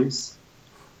 times,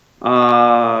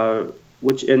 and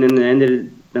then they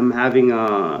ended them having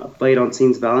a fight on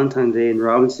St. Valentine's Day, and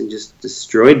Robinson just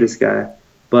destroyed this guy.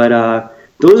 But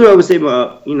those are what I would say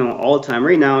about all time.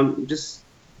 Right now, I'm just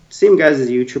same guys as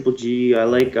you, Triple G. I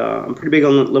like. I'm pretty big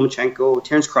on Lomachenko.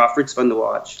 Terrence Crawford's fun to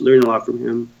watch. Learn a lot from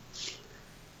him.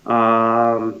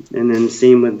 And then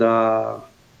same with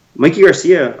Mikey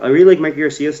Garcia. I really like Mikey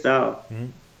Garcia's style. Mm-hmm.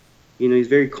 He's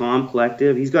very calm,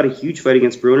 collective. He's got a huge fight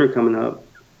against Broner coming up,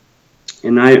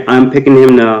 and I'm picking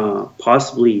him to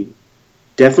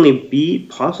definitely beat,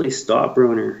 possibly stop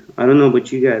Broner. I don't know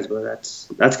about you guys, but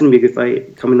that's going to be a good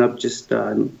fight coming up just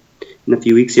in a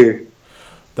few weeks here.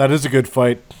 That is a good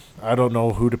fight. I don't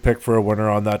know who to pick for a winner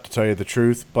on that, to tell you the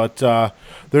truth. But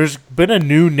there's been a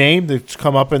new name that's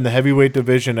come up in the heavyweight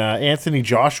division, Anthony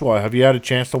Joshua. Have you had a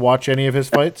chance to watch any of his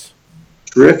fights?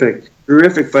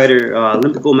 Terrific fighter,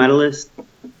 Olympic gold medalist,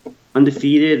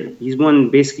 undefeated. He's won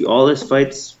basically all his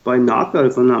fights by knockout,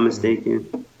 if I'm not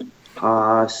mistaken.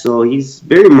 So he's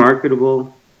very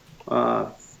marketable.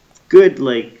 good,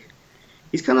 like,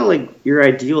 he's kind of like your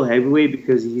ideal heavyweight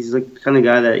because he's like the kind of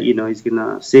guy that, he's going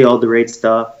to say all the right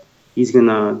stuff. He's going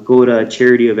to go to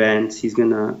charity events. You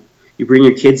bring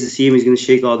your kids to see him, he's going to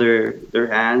shake all their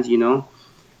hands,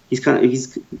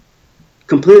 He's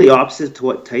completely opposite to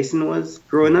what Tyson was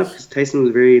growing up, because Tyson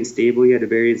was very unstable. He had a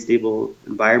very unstable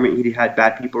environment. He had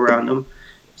bad people around him.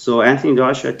 So Anthony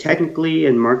Joshua, technically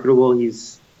and marketable,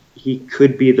 he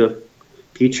could be the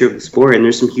future of the sport. And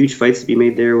there's some huge fights to be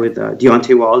made there with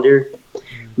Deontay Wilder,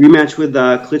 rematch with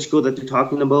Klitschko that they're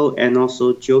talking about, and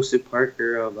also Joseph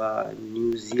Parker of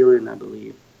New Zealand, I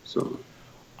believe. So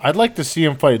I'd like to see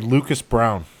him fight Lucas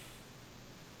Brown.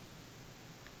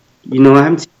 I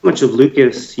haven't seen much of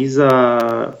Lucas. He's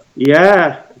yeah.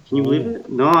 Can you believe it?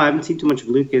 No, I haven't seen too much of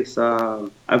Lucas.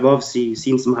 I've obviously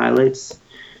seen some highlights.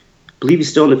 I believe he's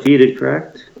still undefeated,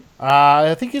 correct?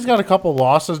 I think he's got a couple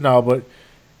losses now, but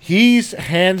he's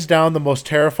hands down the most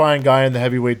terrifying guy in the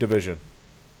heavyweight division.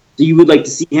 So you would like to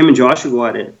see him and Joshua go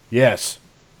at it? Yes.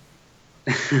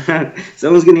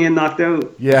 Someone's gonna get knocked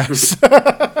out. Yes.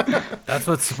 That's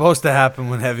what's supposed to happen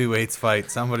when heavyweights fight.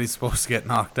 Somebody's supposed to get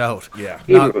knocked out. Yeah.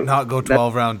 Not go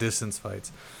 12-round distance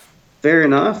fights. Fair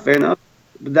enough. But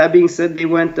that being said, they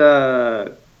went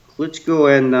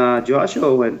Klitschko and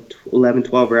Joshua went 11,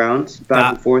 12 rounds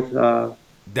back and forth. And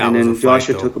then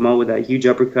Joshua took him out with that huge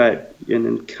uppercut and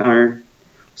then countered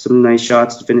some nice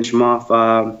shots to finish him off.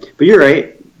 But you're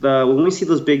right. When we see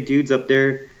those big dudes up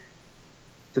there,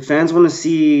 the fans want to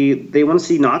see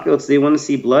knockouts. They want to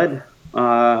see blood.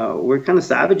 We're kind of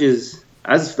savages.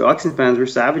 As boxing fans, we're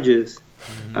savages.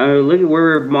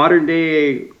 We're modern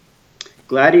day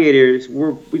gladiators.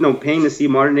 We're paying to see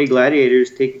modern day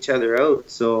gladiators take each other out.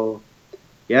 So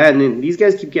yeah, and then these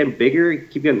guys keep getting bigger,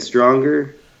 keep getting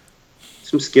stronger.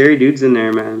 Some scary dudes in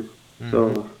there, man.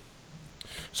 So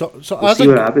we'll see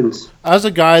what happens. As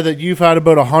a guy that you've had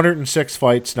about 106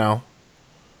 fights now.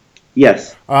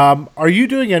 Yes. Are you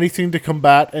doing anything to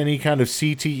combat any kind of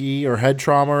CTE or head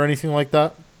trauma or anything like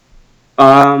that?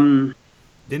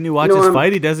 Didn't you watch his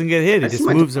fight? He doesn't get hit. He just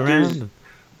moves around.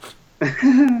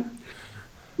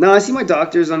 No, I see my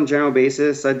doctors on a general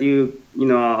basis. I do,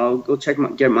 I'll go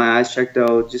get my eyes checked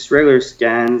out, just regular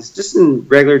scans, just in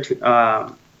regular,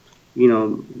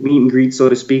 meet and greet, so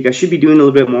to speak. I should be doing a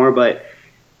little bit more, but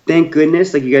thank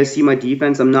goodness, like you guys see my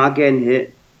defense, I'm not getting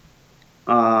hit.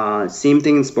 Same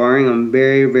thing in sparring. I'm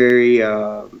very, very,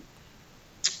 I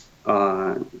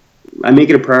make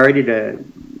it a priority to,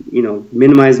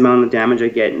 minimize the amount of damage I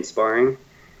get in sparring.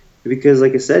 Because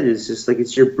like I said, it's just like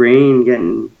it's your brain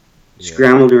getting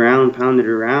scrambled around, pounded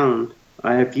around.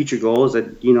 I have future goals. I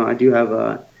do have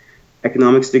a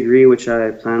economics degree, which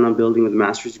I plan on building with a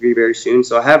master's degree very soon.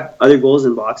 So I have other goals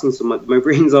in boxing. So my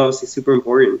brain's obviously super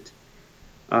important.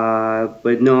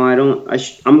 But no, I don't.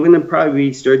 I'm going to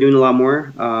probably start doing a lot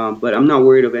more. But I'm not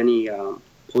worried of any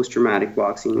post-traumatic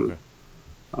boxing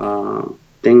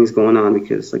things going on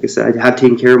because, like I said, I have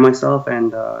taken care of myself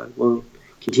and will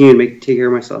continue to take care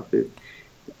of myself. If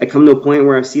I come to a point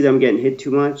where I see them getting hit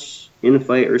too much in a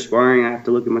fight or sparring, I have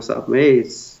to look at myself. Hey,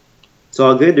 it's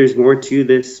all good. There's more to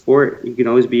this sport. You can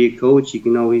always be a coach. You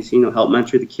can always, help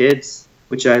mentor the kids,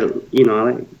 which I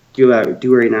do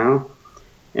right now.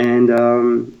 And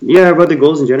I have other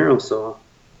goals in general. So,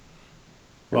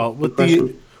 well, with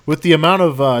the amount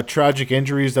of tragic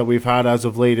injuries that we've had as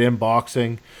of late in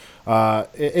boxing,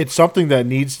 it's something that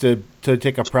needs to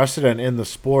take a precedent in the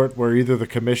sport, where either the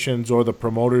commissions or the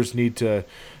promoters need to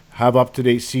have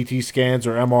up-to-date CT scans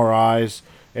or MRIs.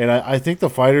 And I think the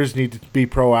fighters need to be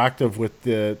proactive with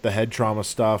the head trauma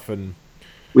stuff. And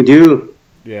we do.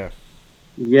 Yeah.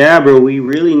 Yeah, bro. We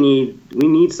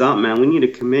need something, man. We need a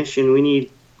commission.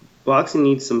 Boxing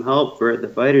needs some help for the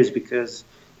fighters, because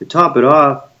to top it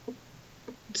off,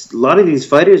 a lot of these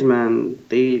fighters, man,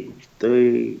 they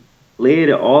lay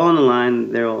it all on the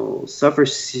line. They'll suffer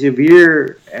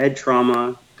severe head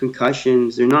trauma,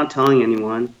 concussions. They're not telling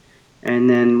anyone. And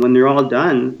then when they're all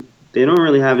done, they don't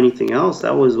really have anything else.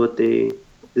 That was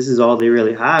this is all they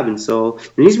really have. And so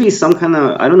there needs to be some kind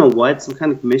of, I don't know what, some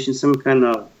kind of commission, some kind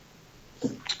of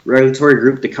regulatory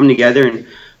group to come together and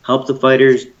help the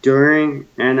fighters during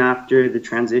and after the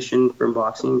transition from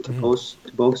boxing to post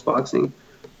boxing.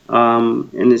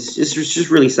 And it's just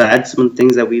really sad, some of the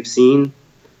things that we've seen.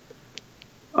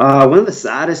 One of the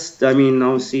saddest,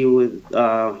 obviously with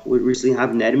what recently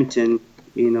happened in Edmonton,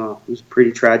 it was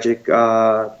pretty tragic.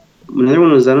 Another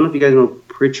one was, I don't know if you guys know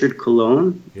Pritchard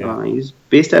Colon. Yeah. He's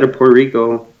based out of Puerto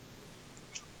Rico.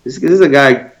 This is a guy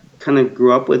I kind of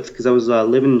grew up with because I was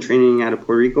living and training out of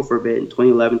Puerto Rico for a bit in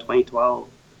 2011, 2012.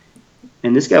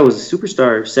 And this guy was a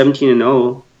superstar,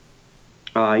 17-0.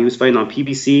 He was fighting on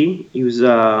PBC. He was,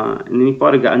 and then he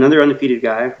fought another undefeated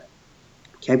guy.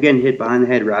 Kept getting hit behind the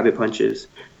head, rabbit punches,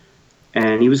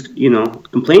 and he was,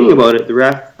 complaining about it.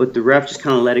 But the ref just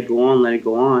kind of let it go on,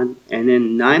 and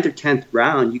then ninth or 10th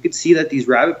round, you could see that these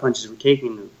rabbit punches were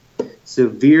taking a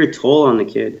severe toll on the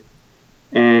kid,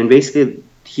 and basically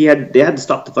they had to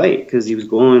stop the fight because he was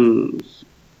going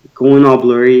all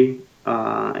blurry,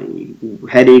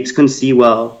 headaches, couldn't see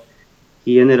well.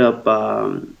 He ended up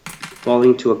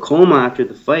falling into a coma after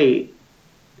the fight.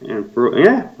 And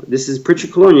this is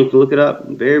Pritchard Cologne. You can look it up.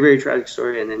 Very, very tragic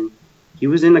story. And then he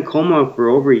was in a coma for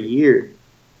over a year.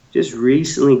 Just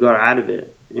recently got out of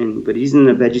it. But he's in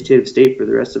a vegetative state for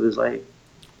the rest of his life.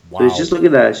 Wow. So it's just look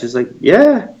at that. It's just like,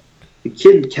 yeah. The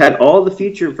kid had all the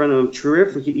future in front of him.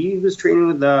 Terrific. He was training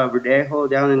with Verdejo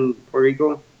down in Puerto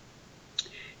Rico.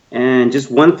 And just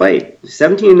one fight.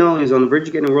 17-0. He was on the verge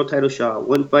of getting a world title shot.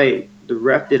 One fight. The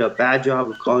ref did a bad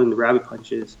job of calling the rabbit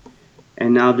punches.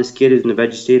 And now this kid is in a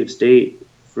vegetative state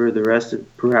for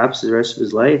perhaps the rest of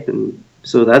his life. And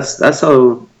so that's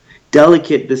how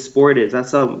delicate this sport is.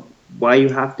 That's why you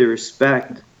have to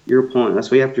respect your opponent.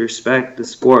 That's why you have to respect the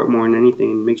sport more than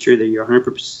anything and make sure that you're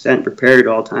 100% prepared at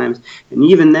all times. And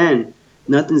even then,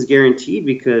 nothing's guaranteed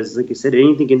because, like I said,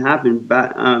 anything can happen.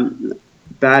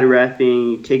 Bad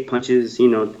reffing, you take punches,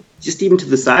 just even to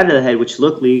the side of the head, which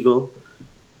look legal.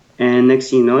 And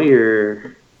next thing you know,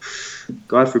 you're,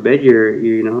 God forbid, you're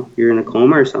in a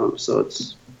coma or something. So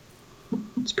it's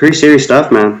pretty serious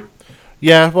stuff, man.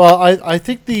 Yeah, well, I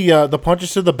think the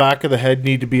punches to the back of the head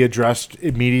need to be addressed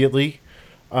immediately.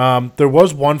 There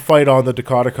was one fight on the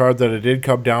Dakota card that it did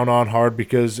come down on hard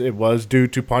because it was due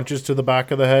to punches to the back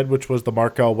of the head, which was the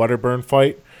Markel Wedderburn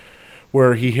fight,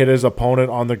 where he hit his opponent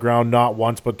on the ground not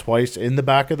once but twice in the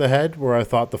back of the head, where I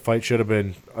thought the fight should have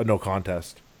been a no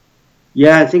contest.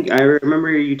 Yeah, I think I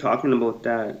remember you talking about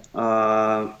that.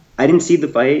 I didn't see the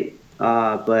fight,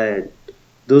 but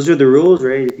those are the rules,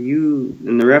 right?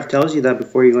 And the ref tells you that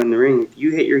before you go in the ring. If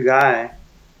you hit your guy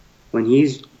when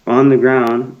he's on the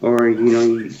ground, or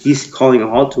he's calling a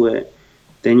halt to it,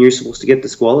 then you're supposed to get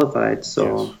disqualified.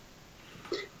 So,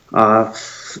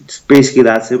 it's basically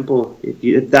that simple.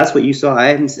 If that's what you saw, I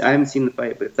haven't seen the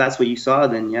fight, but if that's what you saw,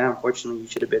 then yeah, unfortunately, you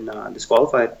should have been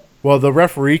disqualified. Well, the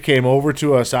referee came over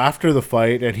to us after the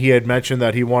fight, and he had mentioned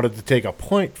that he wanted to take a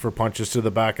point for punches to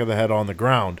the back of the head on the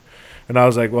ground. And I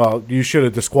was like, well, you should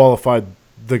have disqualified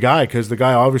the guy because the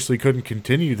guy obviously couldn't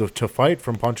continue to fight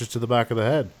from punches to the back of the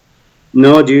head.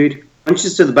 No, dude.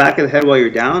 Punches to the back of the head while you're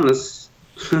down,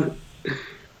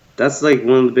 that's like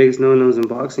one of the biggest no-nos in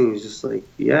boxing. It's just like,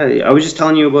 yeah, I was just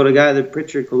telling you about a guy, the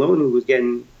Pritchard Cologne, who was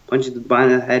getting punched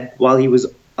behind the head while he was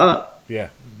up. Yeah.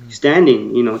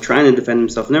 Standing, trying to defend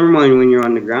himself. Never mind when you're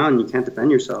on the ground, you can't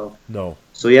defend yourself. No.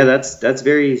 So yeah, that's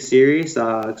very serious,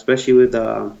 especially with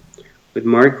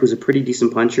Mark, who's a pretty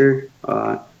decent puncher.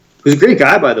 Who's a great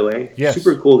guy, by the way. Yes.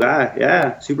 Super cool guy.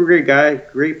 Yeah, super great guy,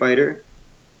 great fighter.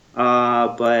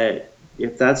 But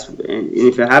if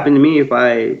it happened to me, if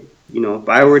I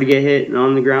were to get hit and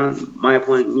on the ground, my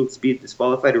opponent needs to be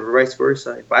disqualified, or vice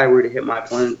versa. If I were to hit my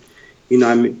opponent,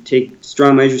 I would take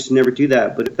strong measures to never do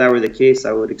that. But if that were the case,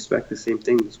 I would expect the same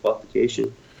thing,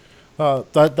 disqualification.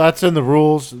 That's in the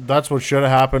rules. That's what should have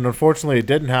happened. Unfortunately, it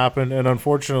didn't happen. And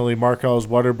unfortunately, Markel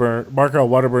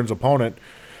Wedderburn's opponent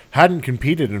hadn't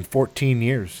competed in 14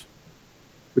 years.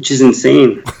 Which is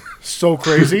insane. So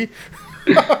crazy.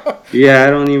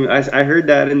 Yeah, I heard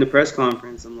that in the press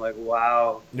conference. I'm like,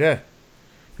 wow. Yeah.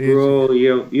 Bro,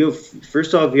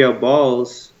 first off, you have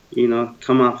balls.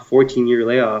 Come off a 14-year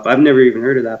layoff. I've never even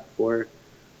heard of that before.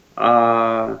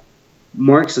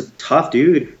 Mark's a tough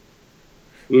dude.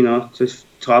 To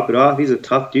top it off, he's a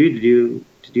tough dude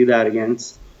to do that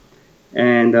against.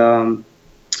 And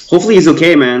hopefully he's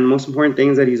okay, man. The most important thing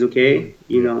is that he's okay.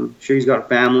 I'm sure he's got a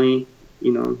family,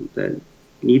 that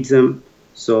needs him.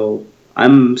 So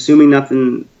I'm assuming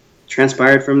nothing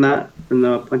transpired from the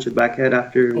punch of the back head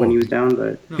after when he was down.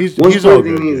 But most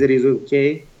important thing is that he's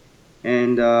okay.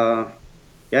 And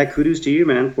kudos to you,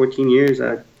 man. 14 years.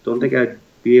 I don't think I'd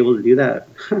be able to do that.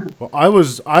 Well, I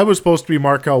was supposed to be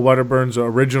Markel Wedderburn's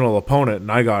original opponent,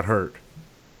 and I got hurt.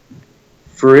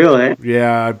 For real, eh?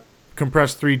 Yeah, I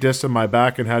compressed 3 discs in my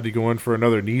back and had to go in for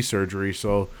another knee surgery,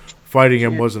 so fighting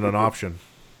him wasn't an option.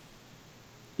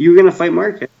 You were gonna fight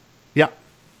Mark? Yeah.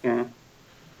 Yeah.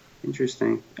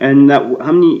 Interesting. And that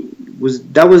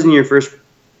wasn't your first.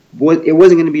 It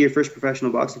wasn't going to be your first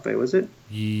professional boxing fight, was it?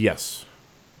 Yes.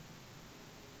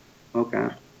 Okay.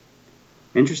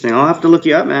 Interesting. I'll have to look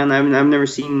you up, man. I've never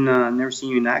seen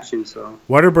you in action. So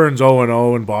Wedderburn's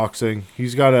 0-0 in boxing.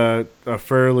 He's got a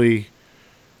fairly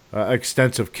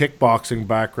extensive kickboxing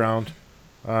background.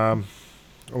 I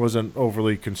wasn't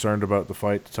overly concerned about the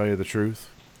fight, to tell you the truth.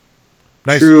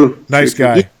 Nice, True. nice True.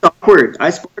 guy. He's awkward. I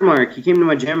sparred Mark. He came to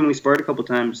my gym and we sparred a couple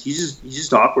times. He's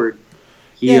just awkward.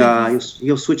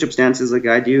 He'll switch up stances like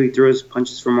I do. He throws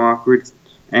punches from awkward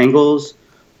angles.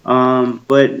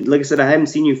 But like I said, I haven't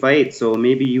seen you fight, so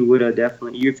maybe you would have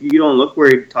definitely. If you don't look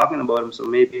worried talking about him, so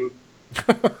maybe,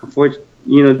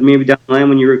 maybe down the line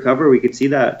when you recover, we could see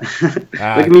that. Look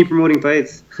at me promoting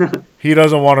fights. He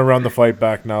doesn't want to run the fight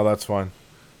back now. That's fine.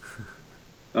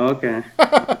 Okay.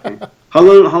 How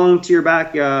long to your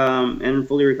back and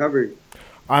fully recovered?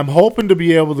 I'm hoping to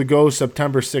be able to go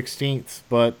September 16th,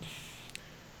 but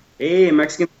Hey,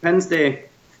 Mexican Independence Day.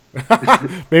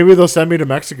 maybe they'll send me to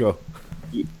Mexico.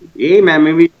 Hey, man,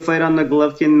 maybe you fight on the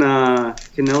Golovkin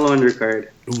Canelo undercard.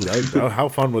 Ooh, how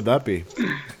fun would that be?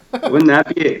 Wouldn't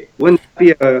that be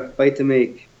a fight to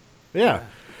make? Yeah.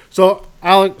 So,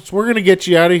 Alex, we're going to get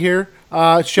you out of here.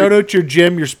 Shout out your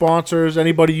gym, your sponsors,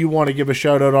 anybody you want to give a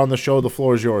shout out on the show. The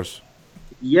floor is yours.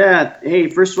 Yeah. Hey,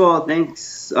 first of all,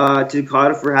 thanks to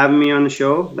Dakota for having me on the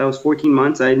show. That was 14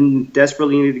 months. I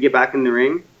desperately needed to get back in the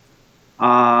ring.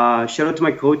 Shout out to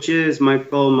my coaches,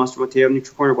 Michael Mastromateo of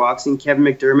Neutral Corner Boxing, Kevin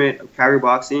McDermott of Calgary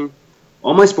Boxing,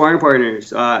 all my sparring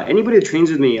partners, anybody that trains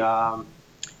with me.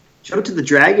 Shout out to the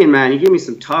Dragon, man. He gave me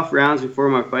some tough rounds before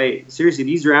my fight. Seriously,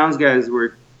 these rounds, guys,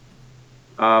 were...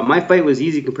 my fight was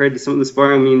easy compared to some of the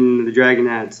sparring the Dragon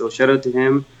had. So shout out to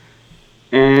him.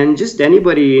 And just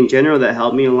anybody in general that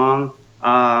helped me along.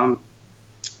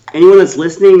 Anyone that's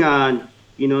listening,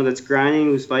 that's grinding,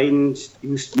 who's fighting,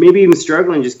 who's maybe even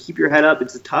struggling, just keep your head up.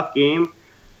 It's a tough game.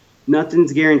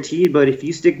 Nothing's guaranteed, but if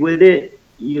you stick with it,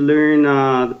 you learn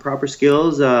the proper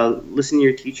skills, listen to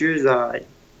your teachers,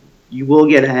 you will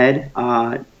get ahead.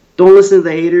 Don't listen to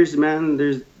the haters, man.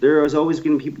 There is always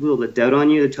going to be people that doubt on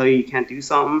you, that tell you can't do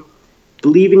something.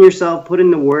 Believe in yourself, put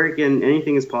in the work, and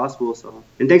anything is possible. So,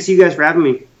 and thanks to you guys for having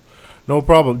me. No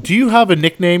problem. Do you have a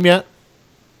nickname yet?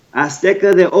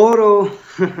 Azteca de Oro.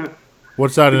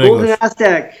 What's that in Golden English?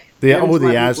 Aztec. The People.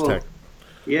 Aztec.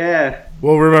 Yeah.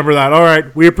 We'll remember that. All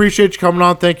right. We appreciate you coming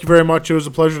on. Thank you very much. It was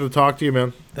a pleasure to talk to you,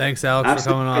 man. Thanks, Alex, for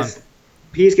coming on.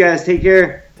 Peace, guys. Take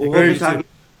care. We'll hope to talk.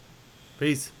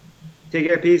 Peace. Take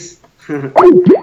care. Peace.